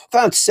 And we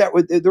found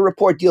the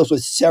report deals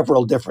with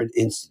several different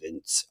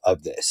incidents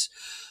of this.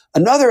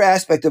 Another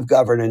aspect of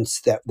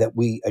governance that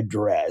we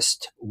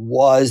addressed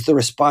was the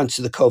response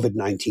to the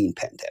COVID-19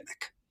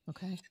 pandemic.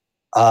 Okay.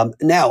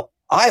 Now,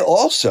 I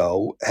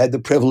also had the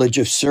privilege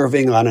of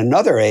serving on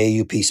another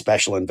AAUP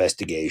special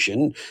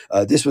investigation.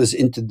 This was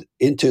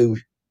into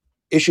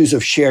issues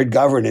of shared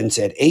governance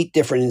at 8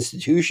 different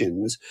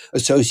institutions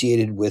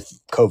associated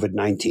with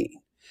COVID-19.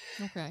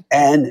 Okay.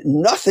 And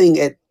nothing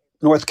at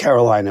North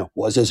Carolina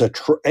was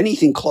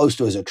anything close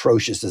to as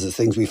atrocious as the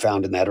things we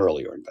found in that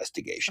earlier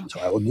investigation. Okay.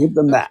 So I will give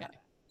them that.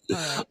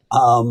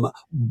 All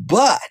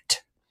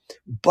right.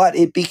 But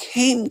it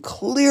became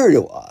clear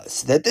to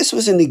us that this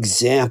was an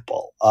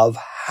example of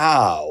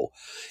how,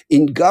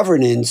 in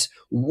governance,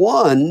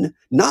 one,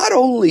 not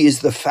only is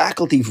the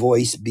faculty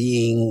voice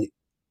being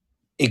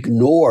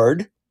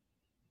ignored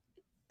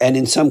and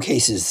in some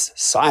cases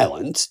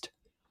silenced,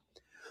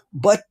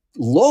 but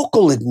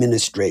local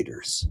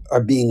administrators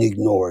are being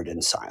ignored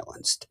and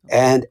silenced.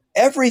 And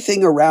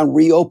everything around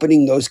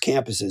reopening those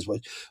campuses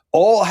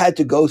all had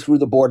to go through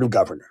the Board of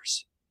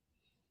Governors.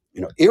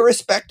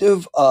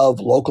 Irrespective of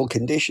local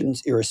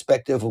conditions,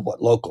 irrespective of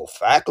what local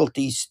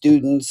faculty,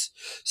 students,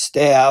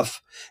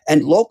 staff,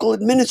 and local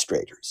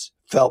administrators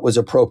felt was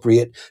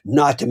appropriate,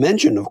 not to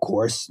mention, of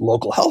course,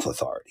 local health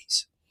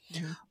authorities.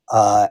 Mm-hmm.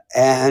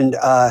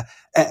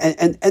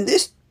 And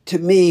this, to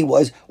me,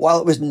 was, while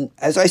it was,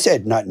 as I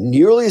said, not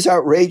nearly as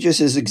outrageous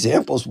as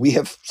examples we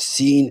have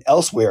seen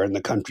elsewhere in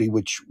the country,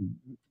 which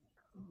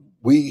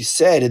we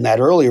said in that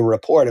earlier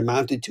report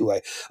amounted to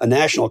a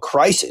national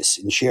crisis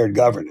in shared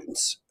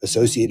governance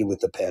associated with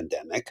the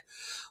pandemic.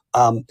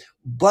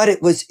 But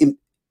it was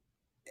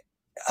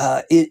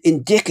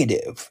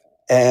indicative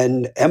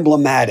and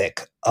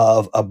emblematic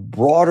of a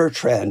broader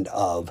trend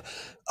of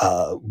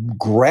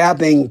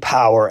grabbing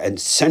power and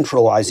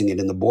centralizing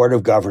it in the Board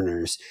of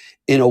Governors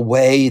in a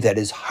way that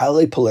is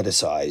highly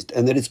politicized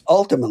and that is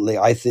ultimately,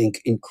 I think,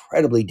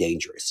 incredibly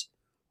dangerous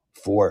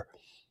for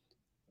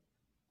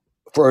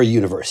a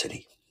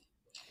university.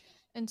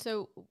 And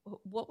so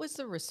what was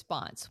the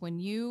response when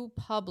you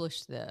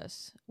published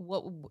this?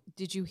 What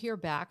did you hear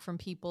back from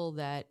people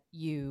that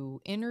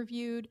you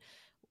interviewed?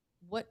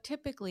 What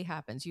typically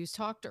happens? You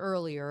talked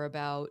earlier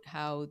about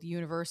how the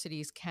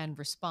universities can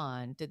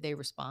respond. Did they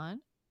respond?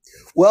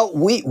 Well,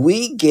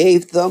 we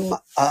gave them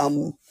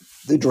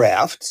the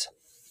drafts,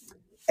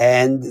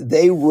 and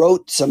they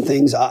wrote some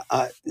things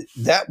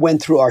that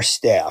went through our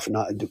staff.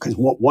 Because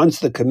once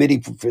the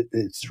committee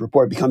its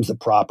report becomes the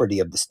property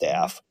of the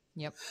staff.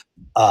 Yep.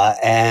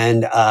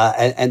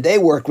 And they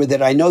worked with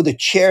it. I know the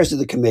chairs of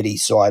the committee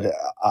saw it.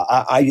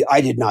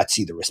 I did not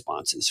see the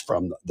responses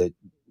from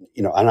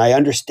and I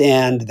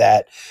understand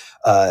that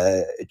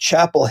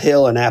Chapel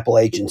Hill and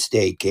Appalachian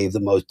State gave the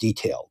most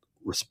detailed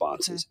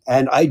responses. Okay.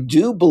 And I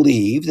do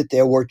believe that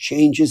there were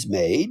changes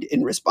made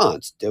in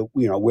response to,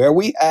 where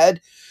we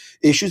had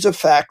issues of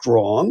fact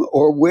wrong,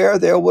 or where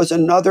there was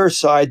another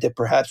side that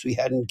perhaps we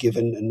hadn't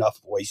given enough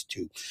voice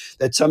to,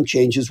 that some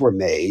changes were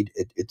made,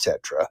 et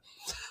cetera.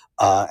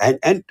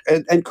 And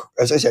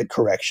as I said,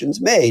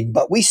 corrections made,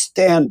 but we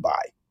stand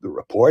by the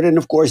report. And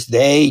of course,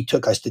 they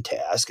took us to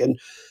task. And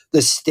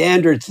the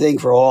standard thing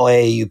for all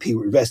AAUP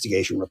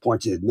investigation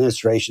reports in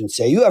administration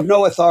say, you have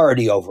no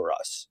authority over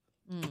us.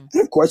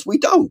 And of course, we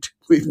don't.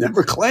 We've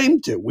never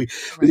claimed to.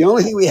 The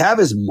only thing we have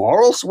is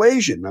moral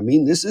suasion. I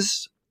mean, this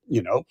is,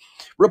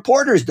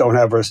 reporters don't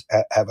have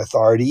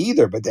authority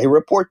either, but they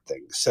report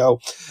things. So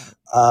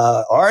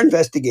our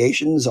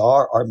investigations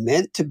are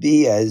meant to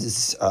be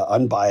as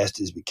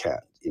unbiased as we can.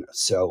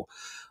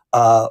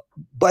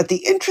 But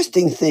the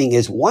interesting thing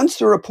is, once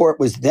the report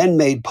was then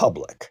made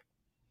public,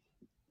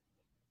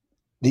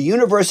 the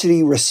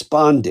university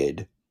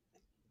responded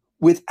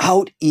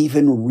without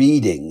even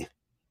reading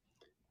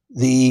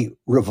the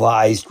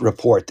revised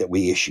report that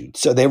we issued.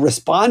 So they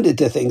responded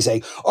to things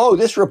saying, oh,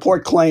 this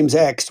report claims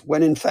X,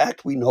 when in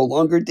fact we no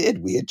longer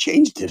did. We had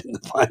changed it in the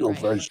final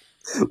version,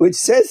 which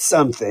says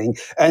something.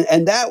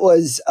 And that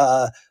was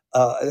a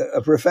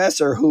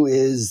professor who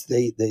is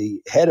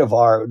the head of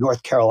our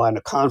North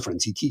Carolina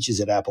conference. He teaches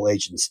at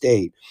Appalachian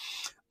State.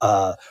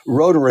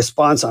 Wrote a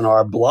response on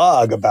our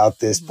blog about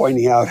this,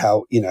 pointing out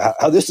how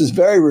this is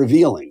very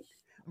revealing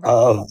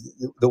of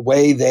the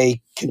way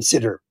they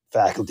consider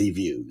faculty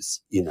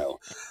views,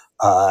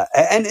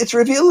 And it's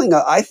revealing,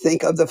 I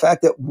think, of the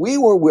fact that we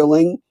were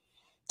willing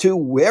to,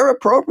 where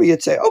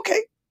appropriate, say,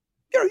 okay,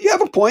 you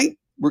have a point.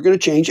 We're going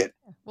to change it.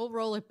 We'll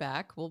roll it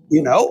back. You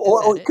We'll know, make this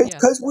or edit. Yeah.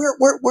 because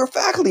we're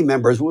faculty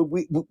members.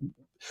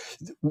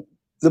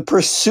 The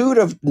pursuit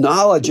of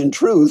knowledge and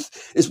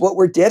truth is what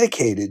we're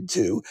dedicated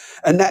to,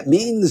 and that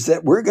means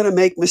that we're going to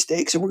make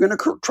mistakes and we're going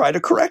to try to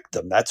correct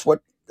them. That's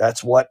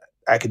what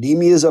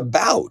academia is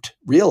about,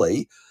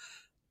 really.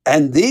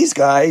 And these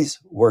guys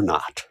were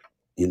not.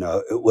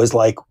 It was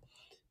like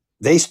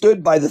they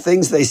stood by the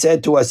things they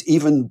said to us,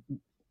 even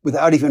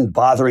without even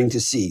bothering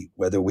to see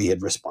whether we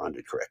had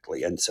responded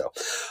correctly. And so,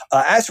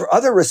 as for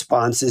other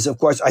responses, of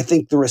course, I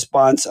think the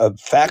response of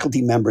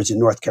faculty members in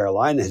North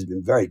Carolina has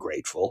been very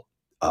grateful.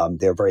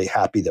 They're very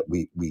happy that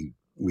we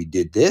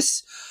did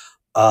this.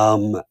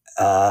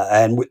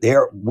 And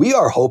we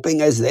are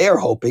hoping, as they are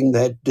hoping,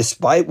 that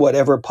despite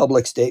whatever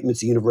public statements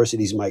the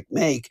universities might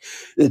make,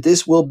 that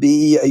this will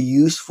be a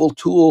useful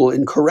tool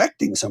in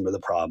correcting some of the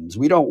problems.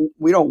 We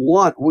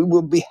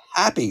will be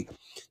happy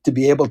to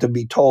be able to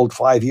be told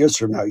 5 years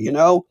from now,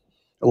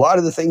 a lot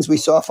of the things you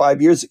saw 5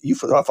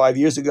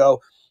 years ago,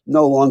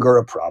 no longer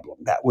a problem.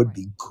 That would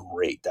be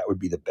great. That would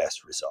be the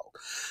best result.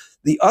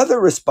 The other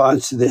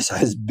response to this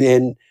has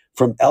been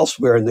from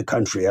elsewhere in the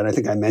country, and I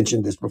think I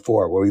mentioned this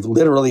before, where we've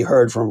literally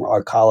heard from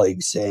our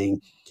colleagues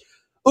saying,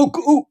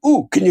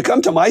 ooh, can you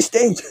come to my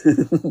state?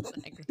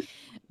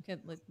 Okay,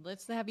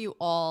 let's have you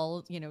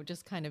all,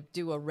 just kind of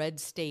do a red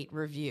state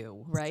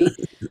review, right?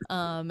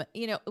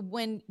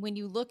 When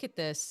you look at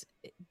this,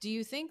 do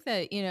you think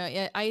that,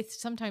 I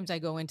sometimes I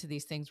go into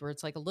these things where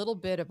it's like a little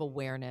bit of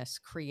awareness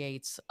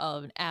creates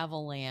an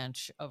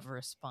avalanche of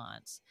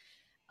response.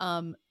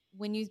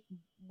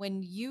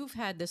 When you've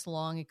had this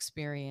long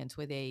experience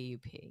with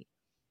AAUP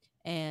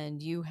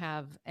and you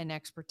have an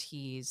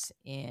expertise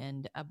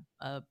and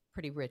a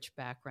pretty rich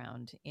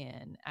background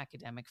in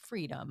academic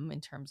freedom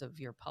in terms of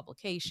your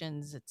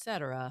publications, et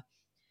cetera,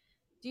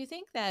 do you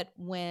think that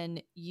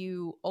when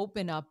you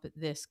open up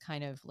this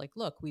kind of like,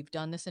 look, we've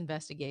done this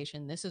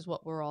investigation, this is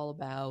what we're all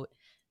about,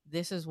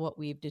 this is what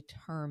we've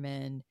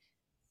determined,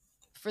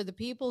 for the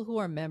people who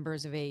are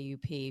members of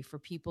AAUP, for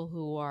people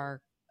who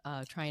are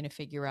trying to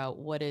figure out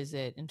what is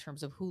it in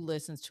terms of who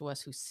listens to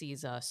us, who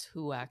sees us,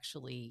 who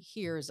actually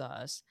hears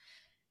us,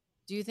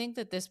 do you think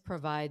that this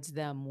provides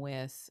them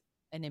with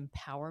an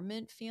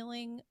empowerment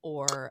feeling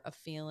or a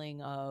feeling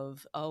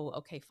of, oh,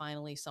 okay,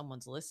 finally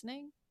someone's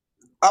listening?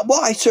 Well,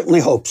 I certainly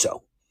hope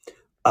so.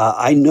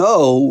 I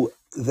know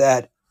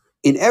that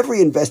in every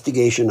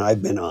investigation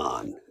I've been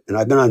on, and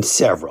I've been on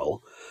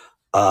several,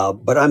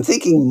 but I'm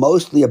thinking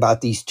mostly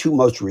about these two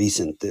most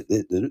recent.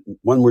 The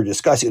one we're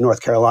discussing in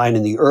North Carolina,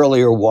 and the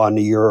earlier one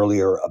a year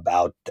earlier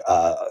about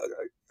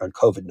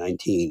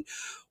COVID-19.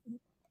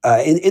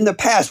 In the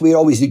past, we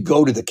always did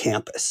go to the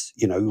campus.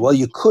 Well,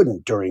 you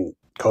couldn't during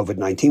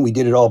COVID-19. We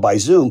did it all by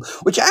Zoom,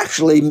 which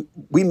actually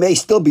we may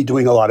still be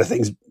doing a lot of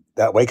things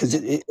that way because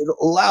it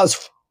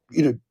allows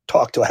you to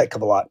talk to a heck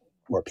of a lot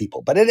more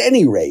people. But at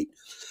any rate,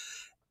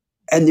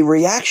 and the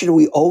reaction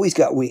we always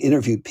got when we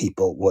interviewed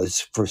people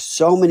was for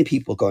so many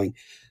people going,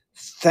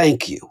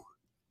 thank you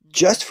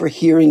just for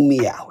hearing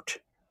me out.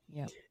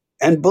 Yep.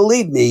 And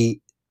believe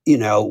me,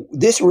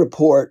 this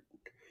report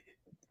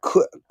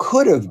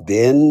could have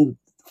been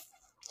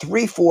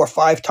 3, 4,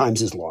 5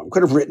 times as long,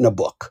 could have written a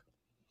book.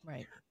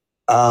 Right.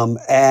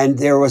 And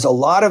there was a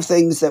lot of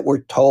things that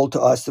were told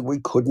to us that we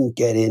couldn't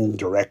get in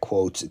direct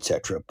quotes,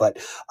 etc. But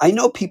I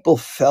know people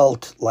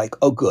felt like,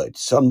 oh, good,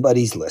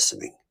 somebody's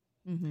listening.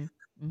 Mm-hmm.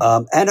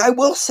 Mm-hmm. And I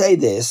will say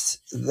this,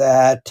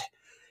 that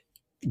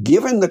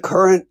given the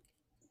current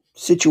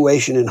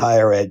situation in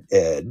higher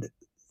ed,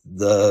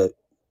 the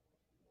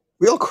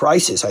real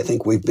crisis I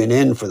think we've been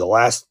in for the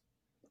last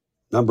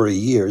number of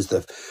years,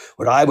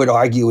 what I would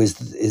argue is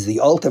the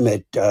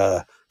ultimate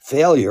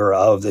failure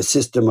of the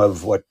system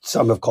of what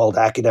some have called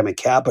academic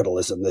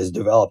capitalism that has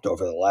developed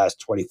over the last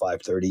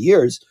 25, 30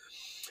 years.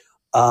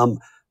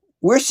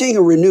 We're seeing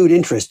a renewed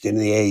interest in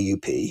the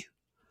AAUP.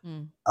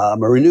 A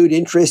renewed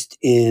interest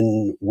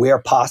in, where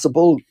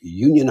possible,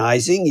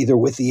 unionizing either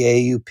with the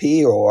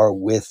AAUP or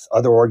with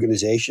other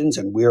organizations.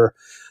 And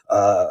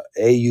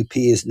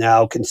AAUP is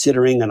now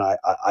considering, and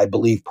I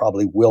believe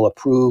probably will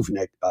approve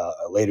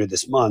later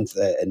this month,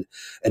 an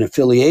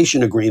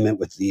affiliation agreement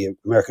with the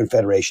American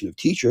Federation of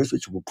Teachers,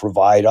 which will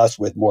provide us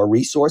with more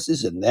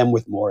resources and them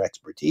with more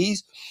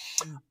expertise.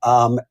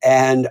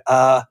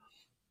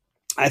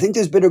 I think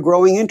there's been a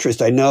growing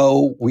interest. I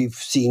know we've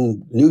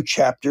seen new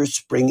chapters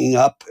springing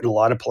up in a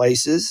lot of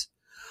places,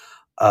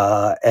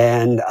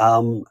 and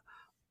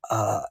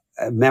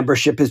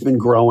membership has been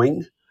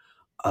growing.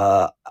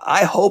 I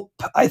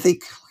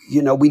think,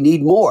 we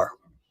need more.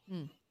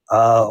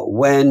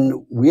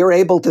 When we're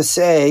able to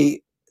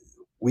say,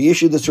 we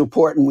issue this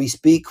report and we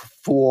speak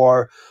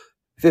for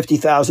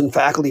 50,000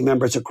 faculty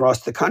members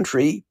across the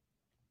country,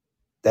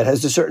 that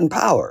has a certain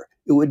power.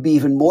 It would be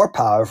even more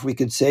power if we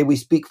could say we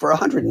speak for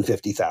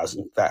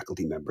 150,000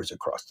 faculty members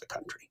across the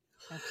country.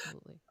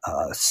 Absolutely.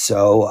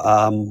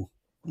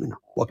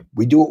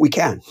 We do what we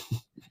can.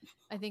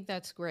 I think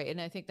that's great. And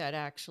I think that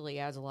actually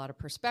adds a lot of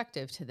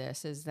perspective to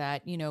this is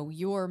that,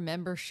 your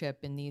membership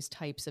in these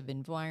types of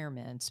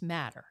environments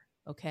matter.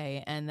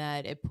 Okay. And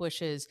that it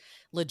pushes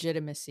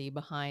legitimacy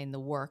behind the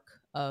work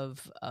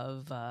of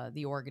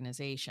the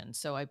organization.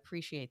 So I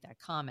appreciate that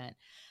comment.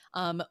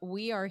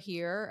 We are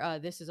here.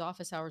 This is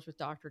Office Hours with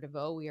Dr.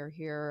 Veau. We are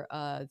here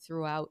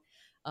throughout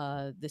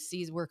the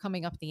season. We're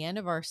coming up at the end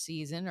of our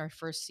season, our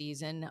first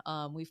season.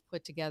 We've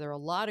put together a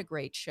lot of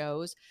great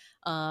shows.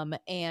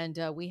 And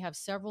we have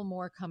several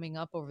more coming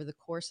up over the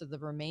course of the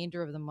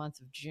remainder of the month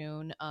of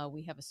June.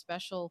 We have a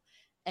special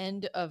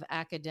end of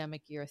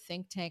academic year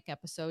think tank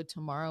episode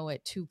tomorrow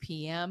at 2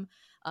 p.m.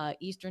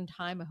 Eastern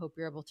time. I hope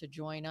you're able to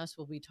join us.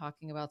 We'll be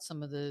talking about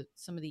some of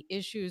the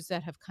issues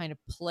that have kind of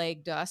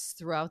plagued us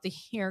throughout the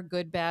year,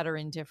 good, bad, or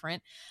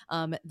indifferent.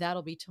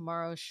 That'll be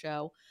tomorrow's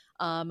show.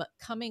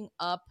 Coming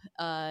up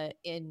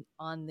in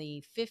on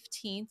the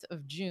 15th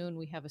of June,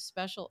 we have a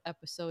special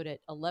episode at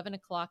 11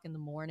 o'clock in the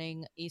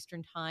morning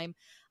Eastern time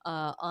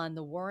on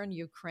the war in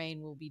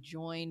Ukraine. We'll be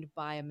joined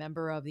by a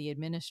member of the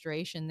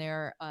administration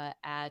there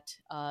at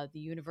the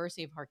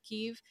University of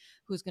Kharkiv,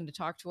 who's going to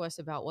talk to us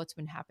about what's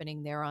been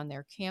happening there on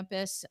their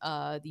campus.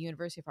 The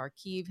University of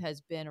Kharkiv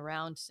has been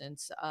around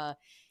since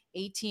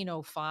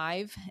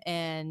 1805,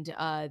 and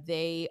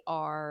they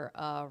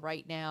are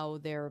right now,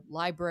 their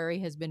library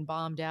has been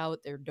bombed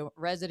out, their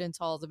residence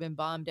halls have been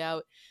bombed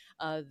out.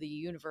 The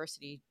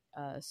university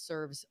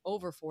serves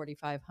over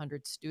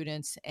 4,500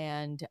 students,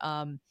 and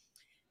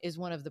is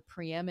one of the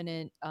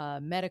preeminent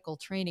medical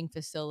training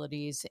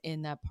facilities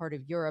in that part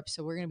of Europe.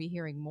 So we're going to be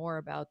hearing more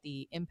about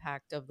the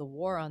impact of the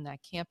war on that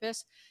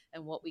campus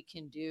and what we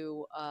can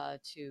do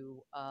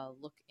to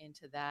look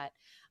into that.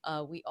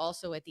 We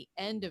also, at the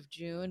end of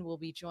June, will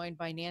be joined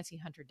by Nancy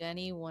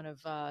Hunter-Denny, one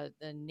of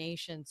the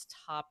nation's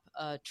top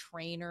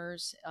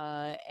trainers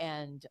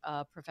and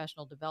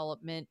professional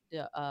development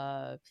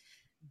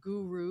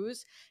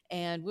gurus,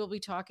 and we'll be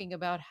talking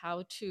about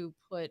how to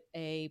put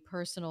a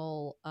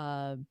personal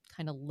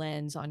kind of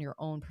lens on your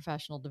own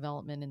professional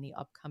development in the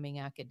upcoming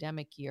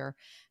academic year.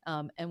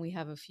 And we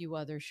have a few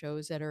other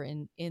shows that are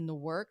in the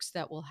works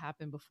that will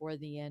happen before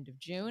the end of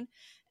June.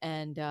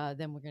 And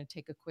then we're going to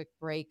take a quick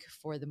break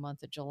for the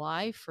month of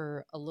July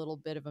for a little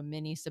bit of a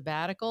mini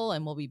sabbatical,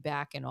 and we'll be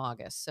back in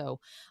August. So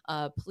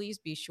please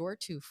be sure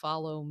to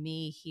follow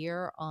me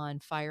here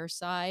on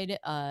Fireside.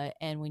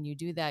 And when you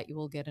do that, you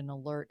will get an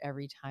alert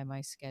every time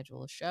I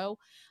schedule a show.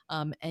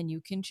 And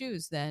you can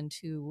choose then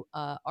to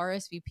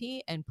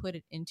RSVP and put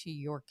it into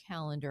your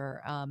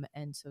calendar.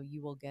 And so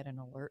you will get an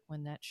alert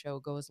when that show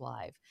goes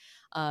live.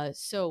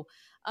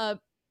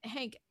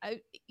 Hank,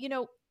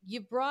 you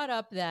brought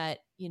up that,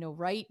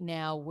 right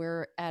now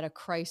we're at a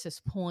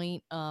crisis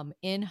point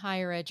in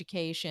higher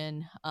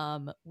education.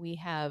 We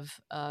have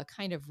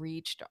kind of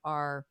reached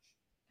our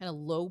kind of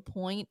low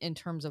point in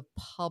terms of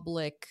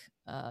public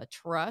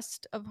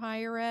trust of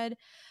higher ed.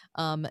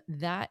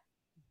 That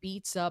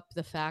beats up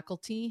the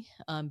faculty,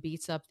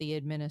 beats up the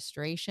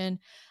administration.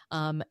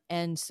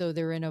 And so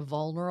they're in a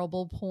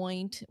vulnerable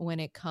point when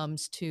it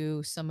comes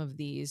to some of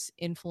these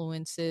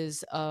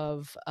influences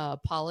of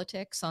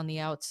politics on the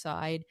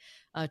outside,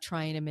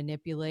 trying to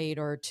manipulate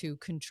or to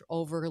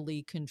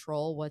overly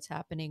control what's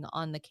happening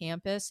on the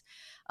campus.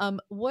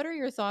 What are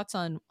your thoughts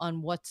on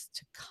what's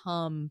to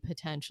come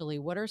potentially?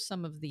 What are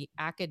some of the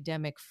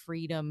academic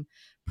freedom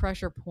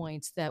pressure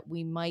points that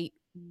we might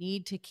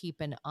need to keep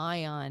an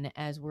eye on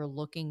as we're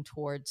looking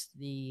towards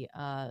the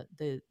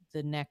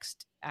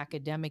next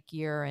academic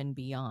year and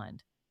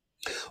beyond?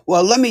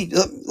 Well, let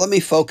me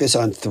focus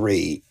on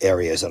three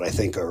areas that I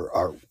think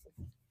are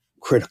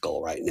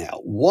critical right now.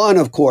 One,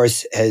 of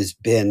course, has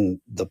been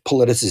the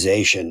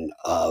politicization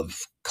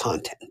of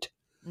content.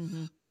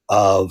 Mm-hmm.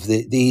 Of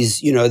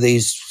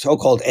these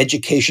so-called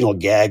educational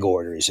gag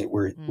orders that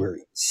we're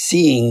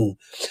seeing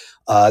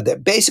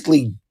that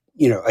basically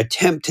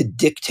attempt to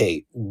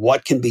dictate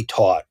what can be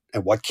taught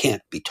and what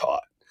can't be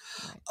taught,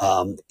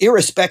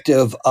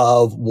 irrespective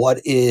of what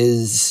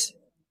is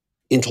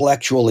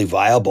intellectually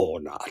viable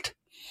or not.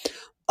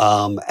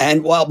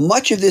 And while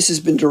much of this has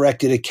been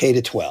directed at K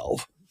to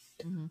 12,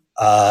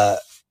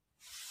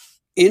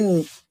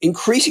 in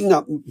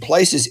increasing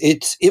places,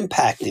 it's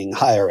impacting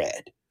higher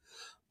ed.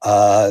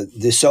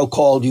 The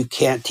so-called you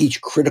can't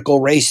teach critical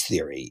race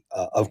theory.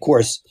 Of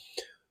course,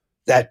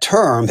 that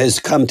term has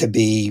come to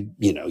be,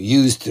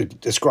 used to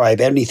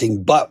describe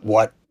anything but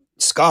what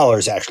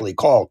scholars actually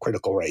call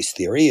critical race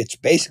theory. It's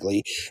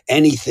basically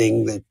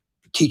anything that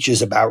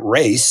teaches about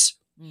race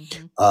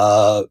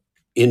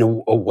in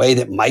a way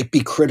that might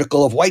be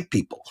critical of white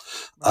people.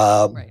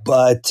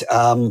 But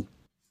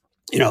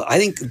I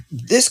think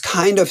this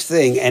kind of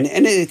thing, and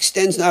it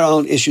extends not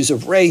only issues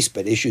of race,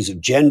 but issues of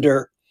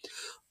gender.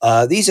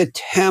 These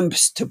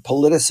attempts to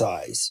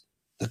politicize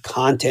the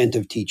content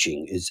of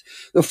teaching is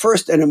the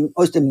first and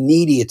most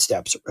immediate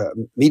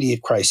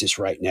immediate crisis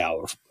right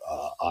now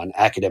on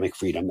academic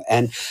freedom.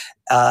 And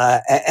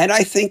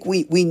I think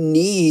we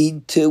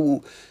need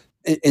to,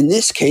 in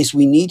this case,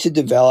 we need to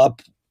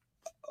develop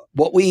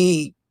what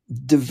we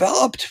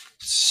developed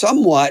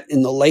somewhat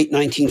in the late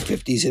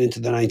 1950s and into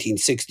the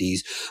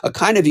 1960s, a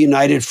kind of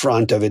united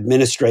front of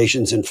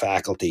administrations and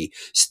faculty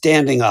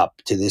standing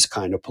up to this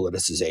kind of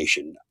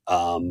politicization.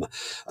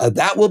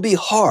 That will be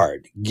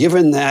hard,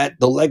 given that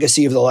the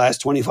legacy of the last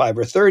 25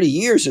 or 30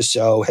 years or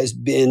so has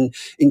been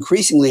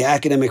increasingly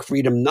academic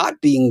freedom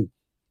not being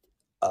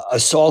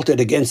assaulted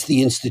against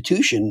the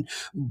institution,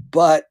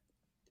 but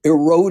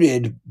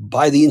eroded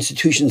by the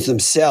institutions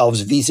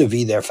themselves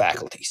vis-a-vis their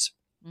faculties.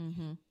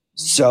 Mm-hmm. Mm-hmm.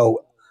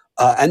 So,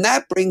 and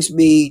that brings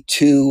me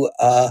to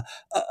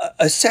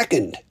a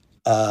second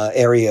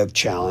area of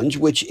challenge,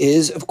 which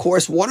is, of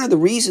course, one of the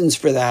reasons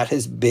for that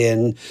has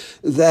been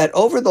that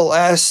over the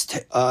last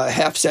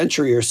half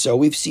century or so,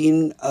 we've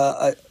seen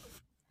a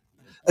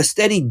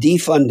steady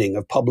defunding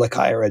of public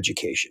higher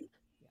education.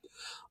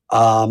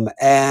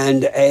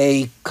 And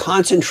a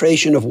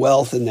concentration of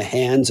wealth in the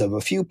hands of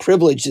a few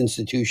privileged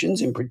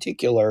institutions, in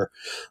particular,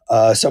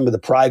 some of the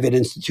private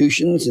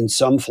institutions and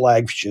some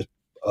flagship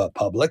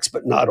publics,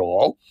 but not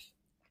all.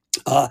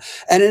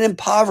 And an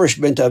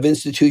impoverishment of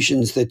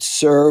institutions that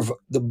serve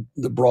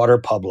the broader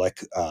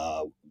public,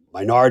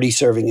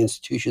 minority-serving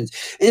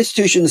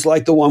institutions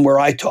like the one where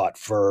I taught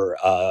for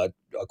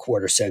a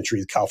quarter century,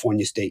 the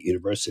California State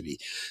University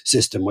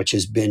system, which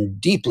has been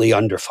deeply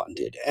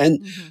underfunded.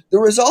 And the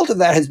result of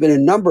that has been a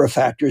number of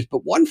factors,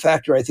 but one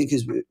factor I think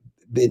has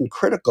been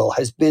critical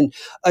has been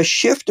a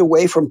shift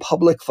away from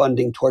public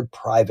funding toward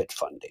private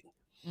funding.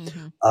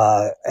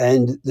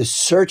 And the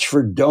search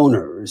for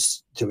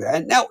donors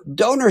and now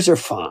donors are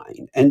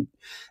fine,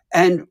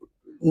 and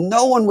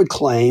no one would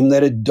claim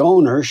that a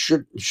donor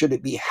should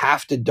it be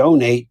have to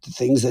donate to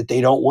things that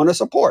they don't want to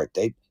support.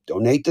 They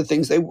donate to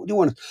things they do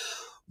want to.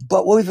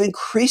 But what we've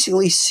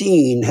increasingly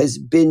seen has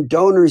been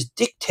donors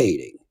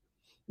dictating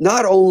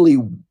not only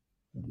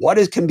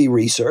what can be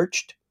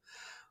researched,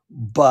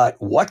 but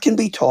what can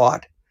be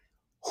taught,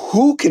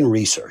 who can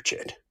research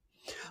it.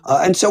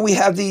 And so we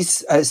have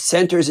these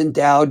centers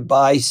endowed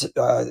by some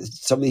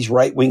of these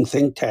right-wing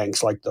think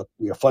tanks, like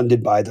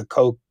funded by the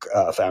Koch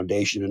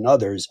Foundation and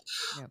others,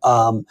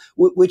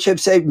 which have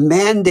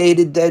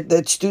mandated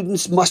that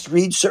students must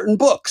read certain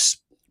books.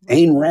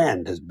 Ayn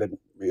Rand has been,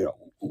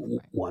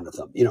 one of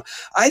them.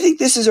 I think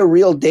this is a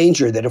real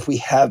danger, that if we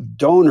have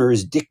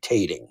donors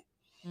dictating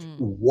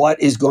what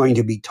is going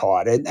to be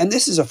taught, and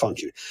this is a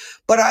function.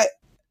 But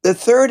the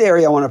third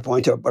area I want to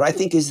point out, but I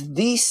think is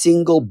the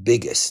single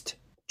biggest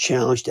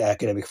challenge to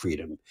academic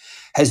freedom,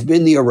 has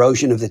been the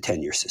erosion of the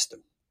tenure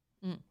system.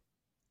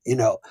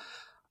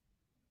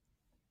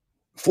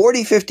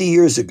 40, 50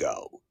 years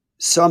ago,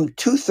 some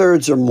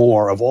 2/3 or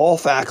more of all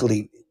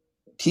faculty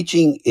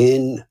teaching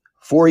in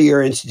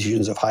four-year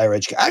institutions of higher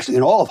education, actually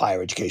in all of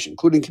higher education,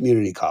 including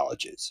community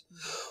colleges,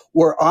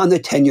 were on the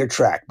tenure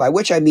track, by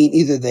which I mean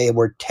either they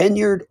were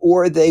tenured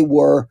or they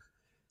were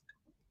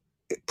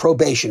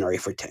probationary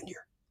for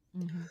tenure.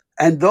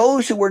 And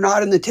those who were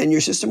not in the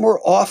tenure system were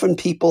often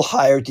people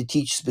hired to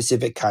teach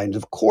specific kinds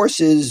of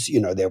courses.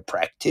 They're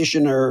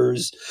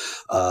practitioners.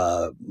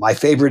 My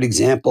favorite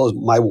example is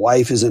my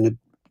wife is a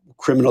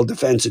criminal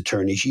defense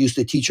attorney. She used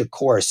to teach a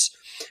course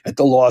at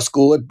the law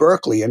school at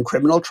Berkeley in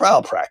criminal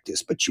trial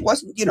practice, but she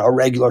wasn't, a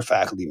regular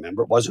faculty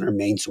member. It wasn't her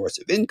main source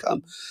of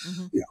income.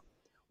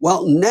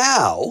 Well,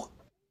 now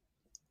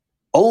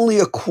only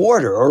a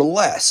quarter or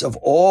less of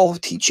all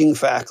teaching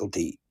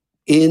faculty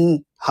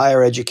in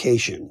higher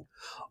education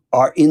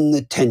are in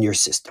the tenure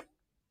system.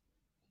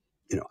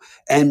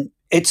 And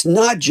it's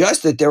not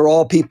just that they're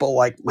all people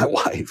like my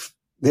wife.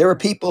 There are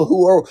people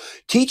who are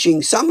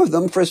teaching, some of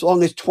them for as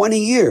long as 20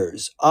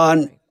 years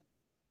on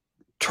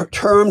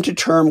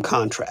term-to-term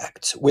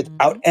contracts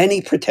without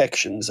any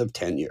protections of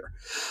tenure.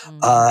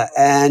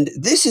 And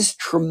this is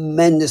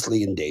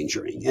tremendously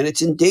endangering. And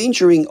it's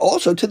endangering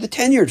also to the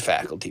tenured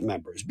faculty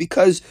members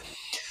because,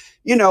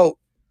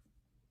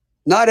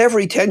 not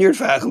every tenured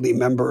faculty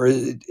member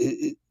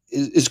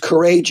is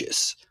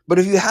courageous. But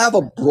if you have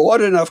a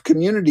broad enough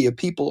community of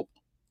people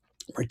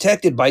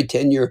protected by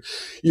tenure,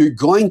 you're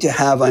going to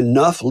have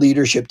enough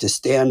leadership to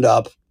stand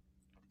up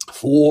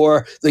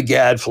for the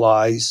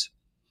gadflies,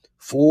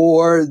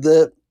 for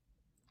the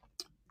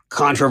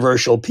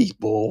controversial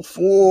people,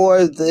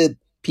 for the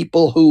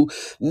people who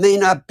may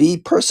not be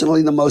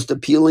personally the most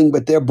appealing,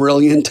 but they're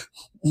brilliant.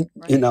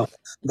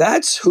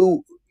 That's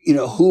who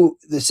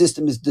the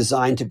system is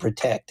designed to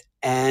protect.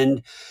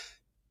 And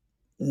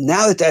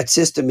now that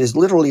system is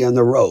literally on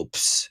the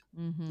ropes,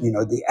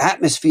 the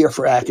atmosphere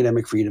for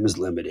academic freedom is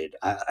limited.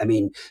 I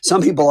mean,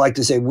 some people like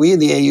to say, we in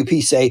the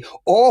AAUP say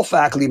all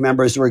faculty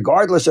members,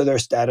 regardless of their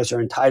status, are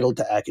entitled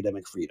to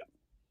academic freedom.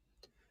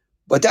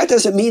 But that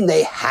doesn't mean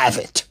they have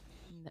it.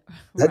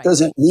 That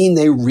doesn't mean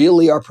they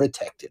really are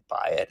protected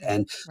by it.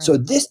 And so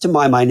this, to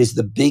my mind, is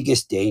the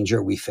biggest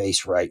danger we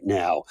face right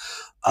now.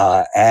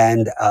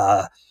 And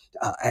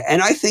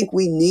I think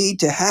we need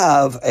to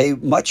have a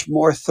much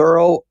more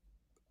thorough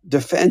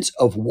defense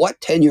of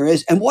what tenure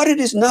is and what it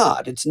is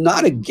not. It's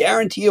not a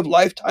guarantee of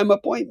lifetime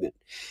appointment.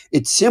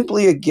 It's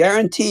simply a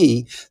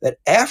guarantee that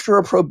after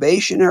a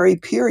probationary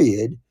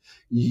period,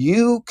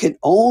 you can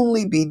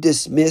only be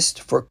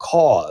dismissed for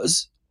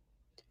cause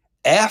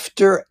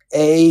after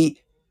a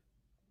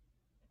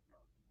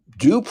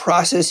due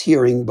process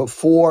hearing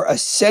before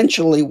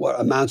essentially what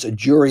amounts a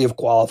jury of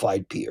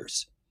qualified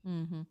peers.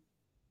 Mm-hmm.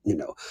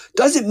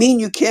 Doesn't mean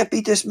you can't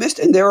be dismissed.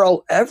 And there are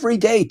every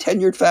day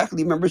tenured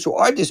faculty members who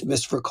are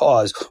dismissed for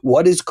cause.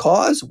 What is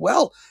cause?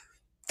 Well,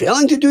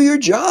 failing to do your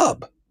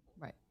job.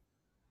 Right.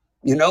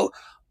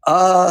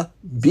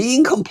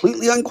 Being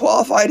completely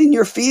unqualified in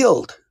your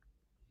field,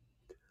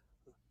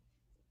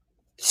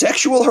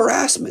 sexual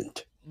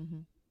harassment,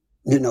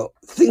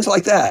 things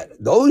like that.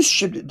 Those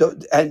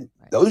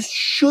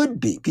should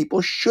be,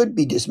 people should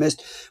be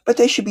dismissed, but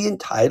they should be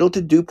entitled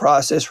to due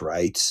process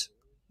rights.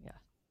 Yeah.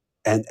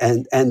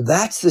 And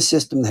that's the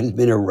system that has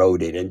been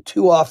eroded. And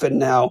too often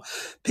now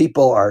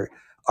people are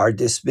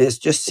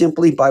dismissed just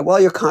simply by, well,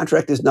 your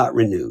contract is not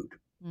renewed.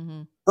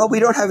 Mm-hmm. Well, we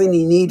don't have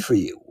any need for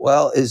you.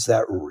 Well, is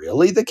that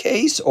really the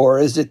case? Or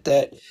is it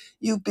that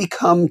you've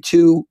become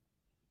too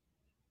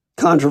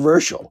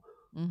controversial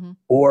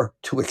or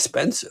too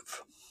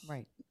expensive?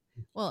 Right.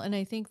 Well, and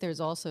I think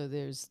there's also,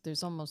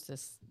 there's almost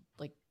this,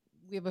 like,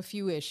 we have a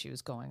few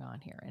issues going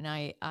on here. And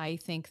I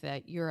think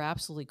that you're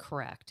absolutely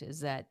correct, is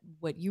that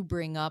what you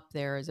bring up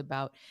there is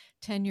about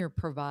tenure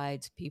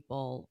provides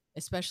people,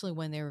 especially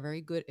when they're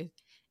very good,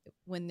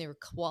 when they're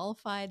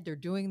qualified, they're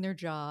doing their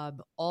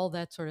job, all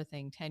that sort of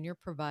thing. Tenure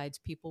provides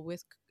people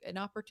with an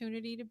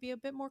opportunity to be a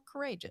bit more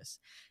courageous.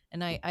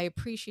 And I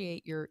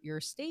appreciate your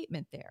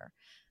statement there.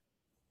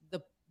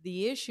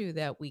 The issue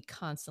that we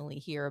constantly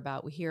hear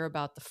about, we hear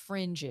about the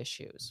fringe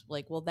issues.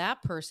 Like, well,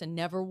 that person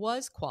never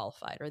was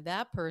qualified, or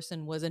that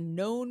person was a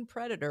known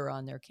predator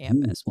on their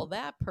campus. Well,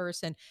 that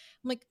person,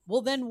 I'm like,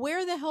 well, then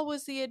where the hell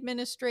was the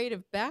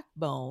administrative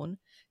backbone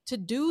to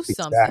do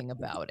something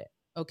about it?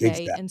 Okay.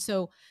 Exactly. And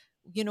so,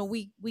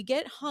 we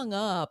get hung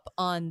up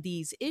on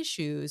these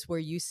issues where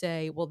you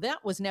say, well,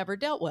 that was never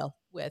dealt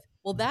with.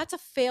 Well, that's a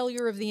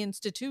failure of the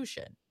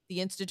institution.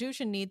 The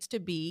institution needs to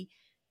be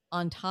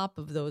on top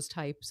of those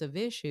types of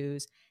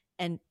issues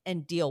and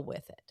deal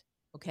with it.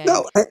 Okay.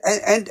 No,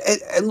 and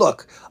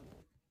look,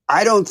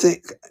 I don't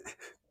think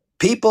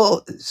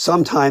people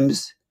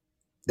sometimes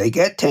they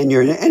get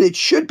tenure, and it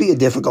should be a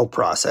difficult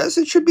process.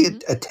 It should be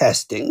a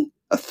testing,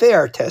 a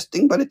fair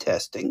testing, but a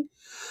testing.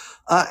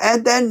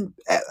 And then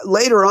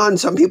later on,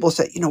 some people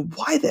say,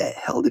 why the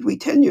hell did we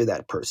tenure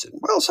that person?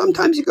 Well,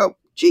 sometimes you go,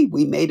 gee,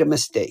 we made a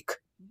mistake.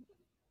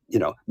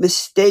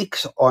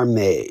 Mistakes are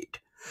made.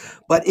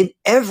 But in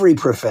every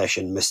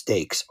profession,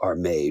 mistakes are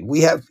made.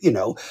 We have,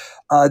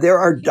 there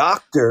are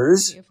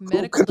doctors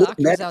who commit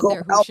medical out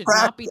there who should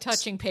not be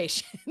touching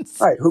patients.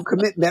 Right, who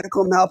commit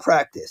medical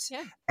malpractice.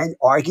 Yeah. And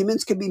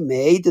arguments can be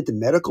made that the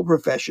medical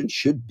profession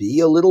should be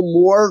a little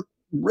more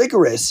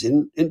rigorous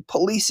in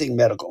policing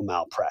medical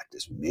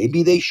malpractice.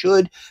 Maybe they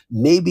should,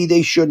 maybe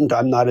they shouldn't.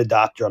 I'm not a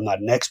doctor. I'm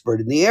not an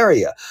expert in the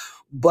area.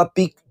 But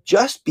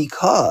just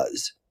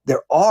because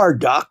there are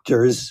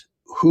doctors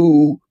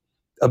who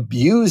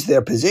abuse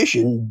their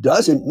position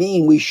doesn't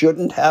mean we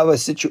shouldn't have a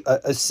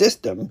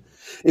system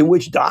in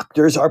which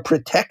doctors are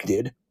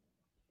protected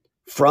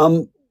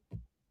from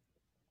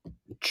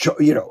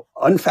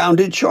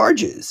unfounded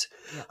charges.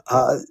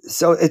 Yeah.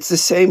 So it's the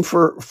same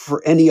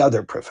for any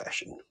other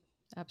profession.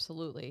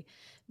 Absolutely.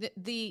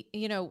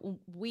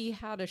 We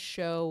had a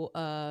show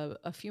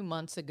a few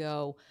months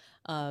ago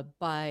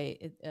by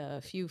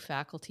a few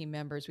faculty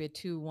members. We had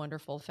two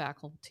wonderful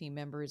faculty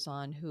members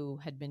on who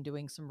had been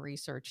doing some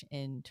research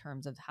in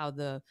terms of how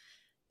the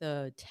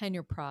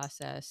tenure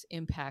process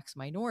impacts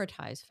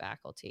minoritized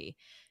faculty.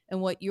 And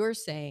what you're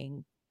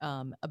saying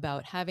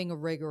about having a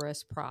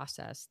rigorous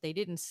process, they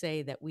didn't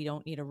say that we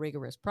don't need a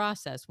rigorous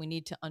process. We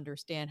need to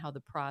understand how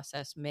the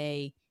process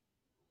may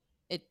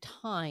at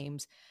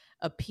times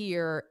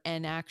appear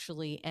and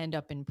actually end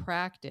up in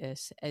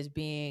practice as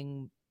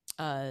being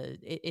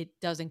it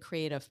doesn't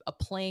create a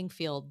playing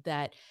field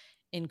that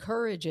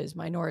encourages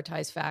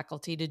minoritized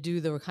faculty to do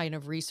the kind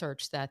of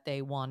research that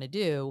they want to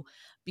do,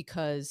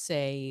 because,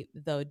 say,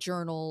 the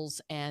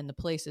journals and the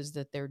places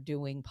that they're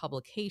doing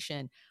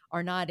publication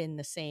are not in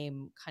the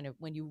same kind of,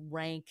 when you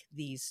rank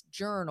these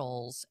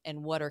journals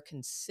and what are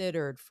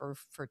considered for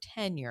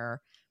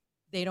tenure,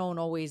 they don't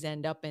always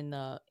end up in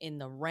the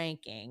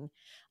ranking,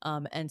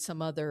 and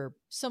some other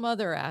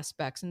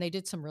aspects. And they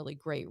did some really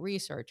great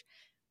research.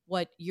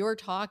 What you're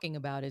talking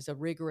about is a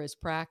rigorous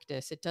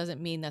practice. It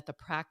doesn't mean that the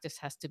practice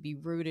has to be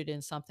rooted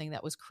in something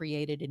that was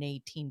created in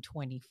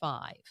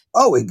 1825.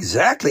 Oh,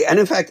 exactly. And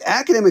in fact,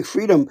 academic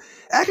freedom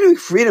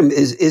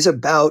is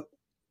about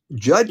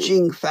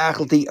judging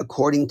faculty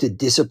according to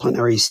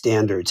disciplinary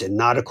standards and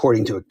not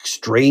according to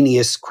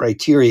extraneous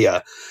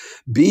criteria,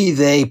 be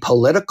they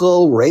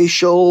political,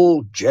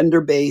 racial,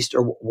 gender-based,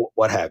 or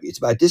what have you. It's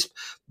about this.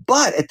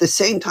 But at the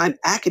same time,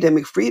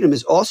 academic freedom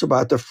is also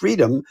about the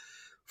freedom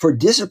for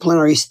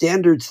disciplinary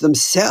standards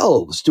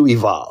themselves to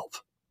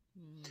evolve.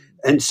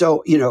 And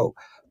so,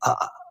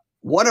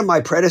 one of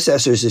my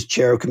predecessors as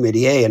chair of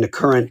Committee A, and a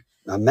current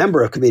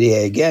member of Committee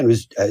A again,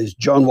 is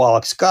Joan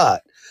Wallach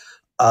Scott.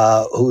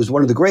 who's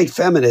one of the great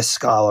feminist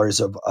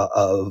scholars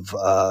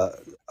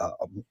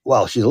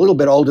well, she's a little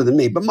bit older than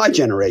me, but my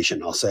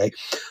generation, I'll say.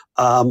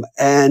 Um,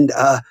 and,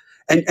 uh,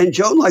 and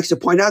Joan likes to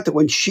point out that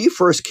when she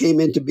first came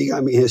into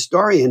becoming a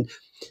historian,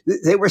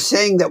 they were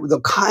saying that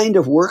the kind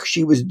of work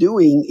she was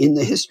doing in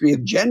the history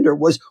of gender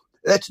was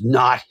that's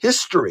not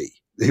history.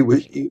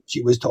 Right.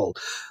 She was told,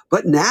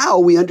 but now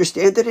we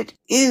understand that it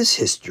is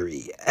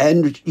history,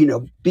 and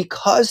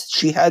because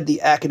she had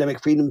the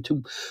academic freedom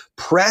to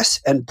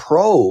press and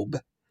probe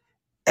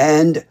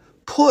and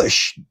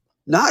push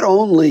not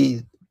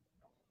only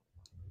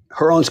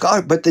her own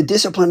scholar but the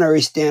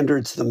disciplinary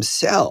standards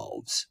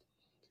themselves.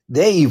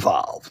 They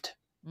evolved.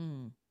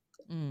 Mm.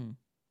 Mm.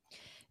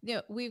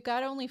 We've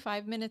got only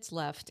 5 minutes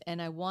left,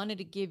 and I wanted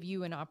to give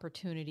you an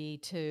opportunity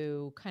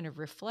to kind of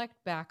reflect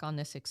back on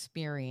this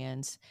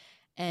experience.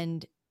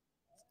 And,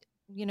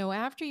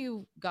 after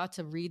you got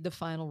to read the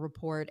final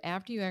report,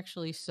 after you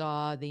actually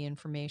saw the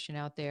information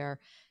out there,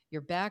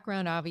 your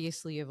background,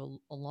 obviously, you have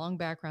a long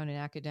background in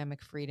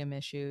academic freedom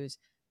issues.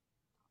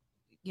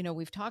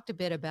 We've talked a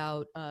bit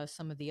about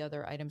some of the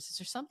other items. Is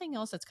there something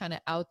else that's kind of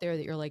out there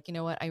that you're like, you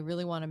know what, I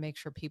really want to make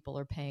sure people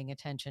are paying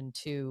attention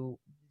to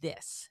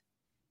this?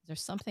 Is there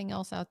something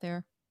else out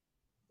there?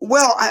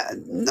 Well,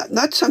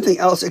 not something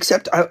else,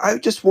 except I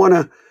just want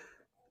to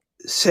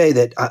say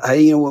that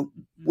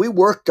we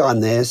worked on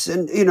this,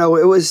 and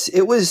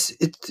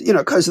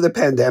because of the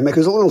pandemic, it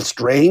was a little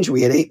strange.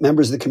 We had 8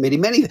 members of the committee,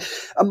 many,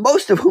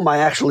 most of whom I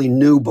actually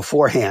knew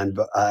beforehand.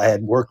 But I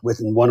had worked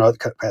with in one other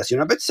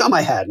capacity, but some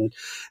I hadn't.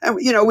 And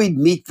we'd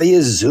meet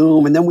via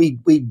Zoom, and then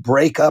we'd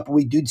break up.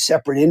 We'd do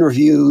separate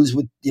interviews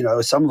with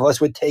some of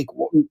us would take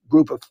one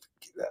group of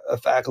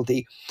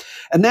faculty,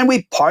 and then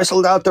we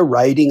parceled out the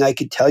writing. I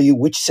could tell you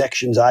which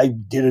sections I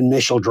did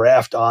initial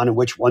draft on and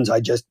which ones I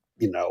just,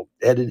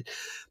 edited.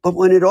 But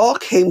when it all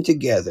came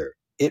together,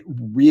 it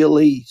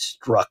really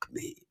struck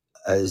me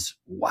as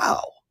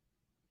wow,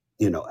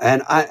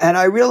 and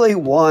I really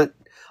want.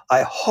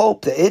 I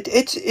hope that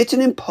it's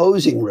an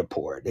imposing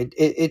report.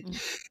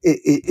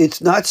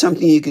 It's not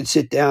something you could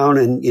sit down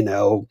and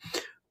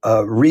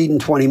read in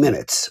 20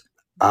 minutes.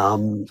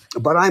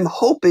 But I'm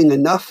hoping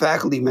enough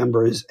faculty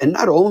members, and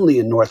not only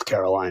in North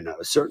Carolina,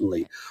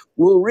 certainly,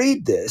 will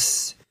read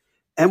this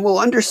and will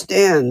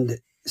understand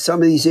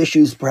some of these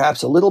issues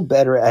perhaps a little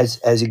better as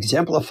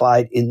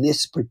exemplified in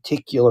this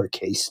particular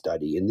case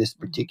study, in this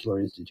Mm-hmm.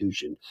 particular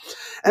institution,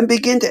 and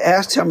begin to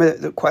ask some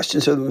of the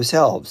questions of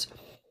themselves.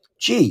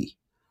 Gee,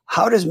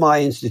 how does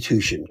my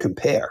institution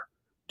compare?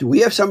 Do we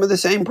have some of the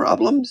same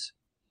problems?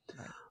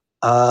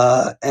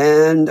 Right.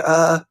 And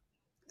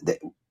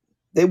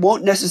they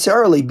won't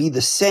necessarily be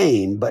the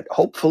same, but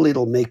hopefully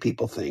it'll make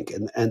people think,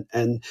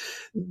 and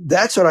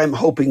that's what I'm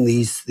hoping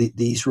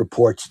these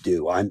reports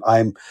do. I'm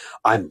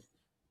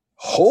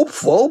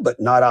hopeful, but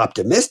not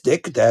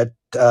optimistic that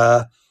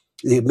the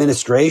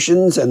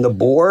administrations and the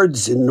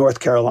boards in North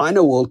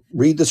Carolina will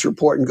read this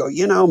report and go,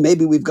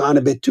 maybe we've gone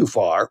a bit too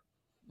far.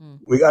 Mm.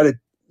 We got to,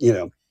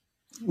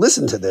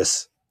 listen to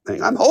this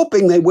thing. I'm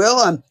hoping they will.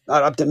 I'm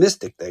not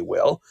optimistic they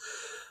will.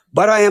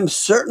 But I am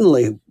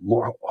certainly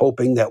more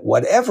hoping that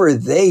whatever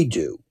they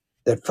do,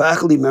 that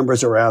faculty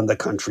members around the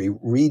country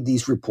read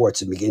these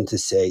reports and begin to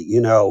say,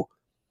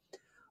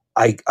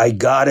 I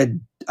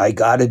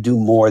gotta do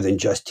more than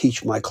just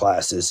teach my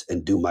classes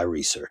and do my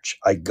research.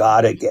 I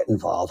gotta get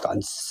involved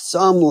on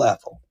some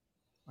level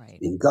Right.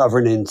 in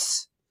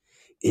governance,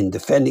 in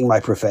defending my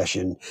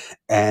profession.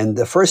 And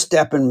the first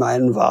step in my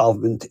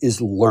involvement is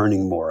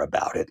learning more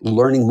about it,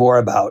 learning more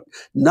about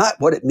not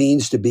what it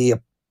means to be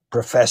a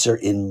professor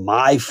in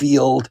my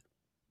field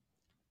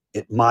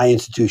at my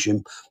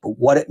institution, but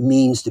what it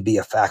means to be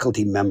a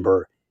faculty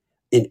member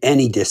in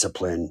any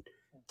discipline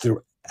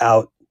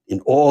throughout in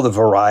all the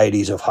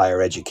varieties of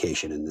higher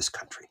education in this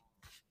country.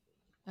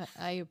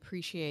 I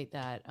appreciate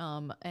that.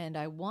 And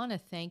I want to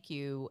thank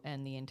you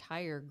and the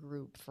entire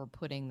group for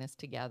putting this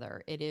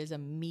together. It is a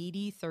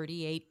meaty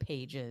 38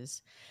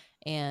 pages,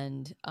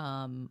 and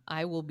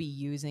I will be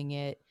using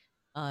it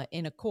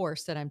in a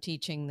course that I'm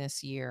teaching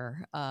this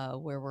year,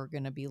 where we're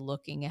going to be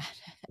looking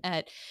at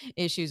at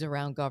issues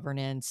around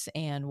governance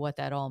and what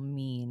that all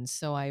means.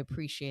 So I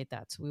appreciate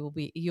that. So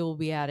you'll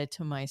be added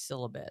to my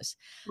syllabus.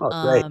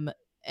 Oh, great. Um,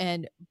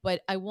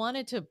 but I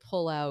wanted to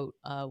pull out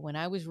when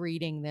I was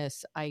reading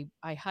this, I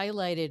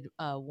highlighted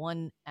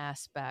one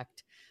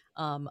aspect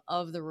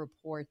of the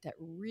report that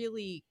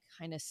really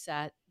kind of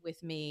sat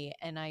with me,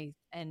 and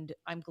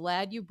I'm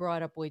glad you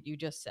brought up what you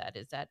just said.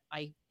 Is that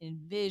I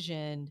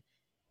envisioned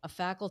a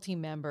faculty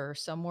member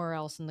somewhere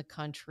else in the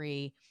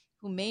country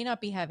who may not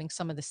be having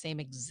some of the same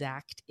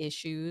exact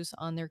issues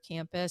on their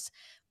campus,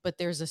 but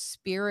there's a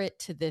spirit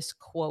to this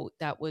quote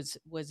that was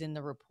in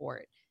the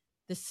report.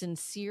 The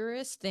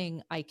sincerest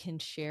thing I can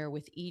share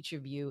with each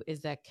of you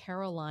is that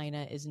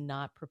Carolina is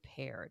not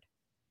prepared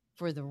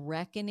for the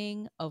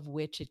reckoning of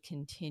which it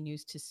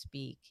continues to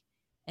speak.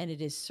 And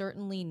it is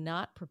certainly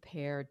not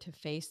prepared to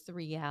face the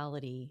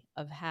reality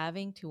of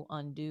having to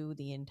undo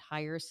the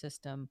entire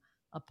system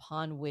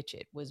upon which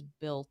it was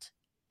built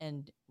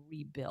and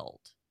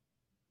rebuilt.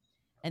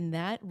 And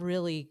that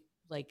really,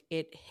 like,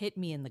 it hit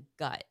me in the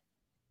gut.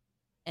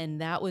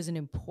 And that was an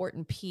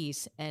important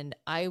piece. And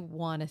I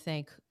want to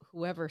thank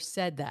whoever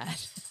said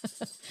that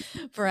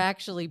for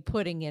actually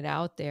putting it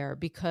out there,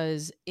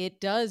 because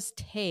it does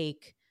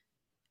take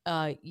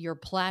your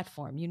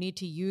platform. You need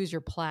to use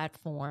your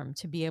platform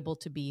to be able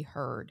to be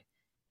heard.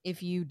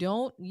 If you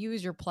don't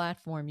use your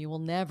platform, you will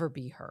never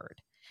be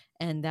heard.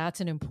 And that's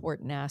an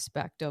important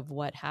aspect of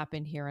what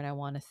happened here. And I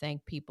want to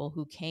thank people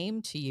who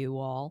came to you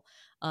all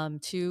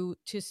to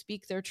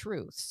speak their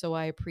truth. So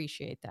I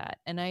appreciate that,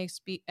 and I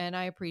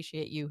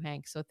appreciate you,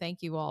 Hank. So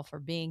thank you all for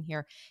being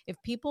here. If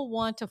people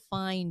want to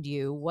find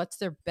you, what's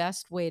their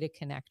best way to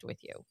connect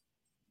with you?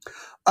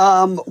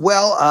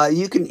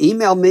 You can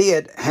email me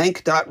at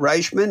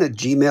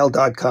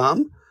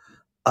hank.reichman@gmail.com.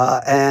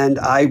 And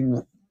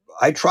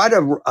I try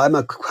to, I'm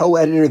a co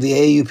editor of the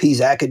AAUP's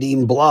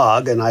Academe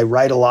blog, and I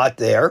write a lot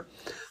there.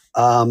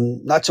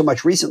 Not so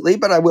much recently,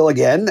 but I will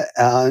again.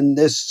 And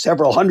there's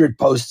several hundred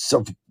posts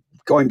of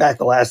going back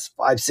the last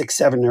 5, 6,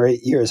 7, or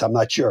 8 years. I'm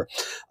not sure.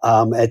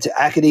 It's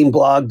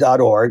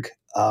academblog.org.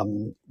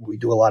 We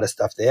do a lot of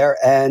stuff there,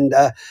 and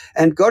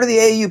go to the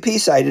AAUP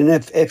site. And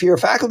if you're a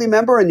faculty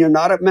member and you're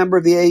not a member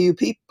of the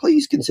AAUP,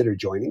 please consider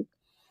joining.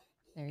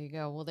 There you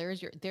go. Well,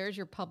 there's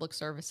your public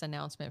service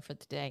announcement for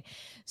today.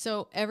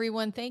 So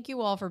everyone, thank you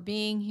all for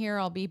being here.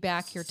 I'll be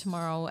back here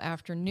tomorrow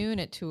afternoon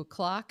at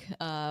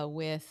 2:00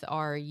 with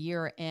our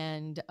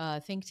year-end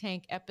think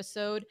tank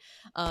episode.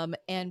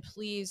 And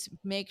please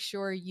make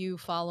sure you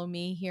follow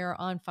me here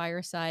on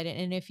Fireside.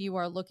 And if you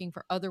are looking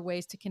for other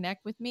ways to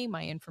connect with me,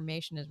 my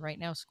information is right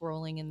now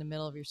scrolling in the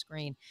middle of your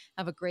screen.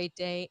 Have a great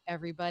day,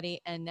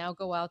 everybody, and now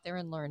go out there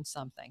and learn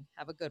something.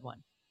 Have a good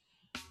one.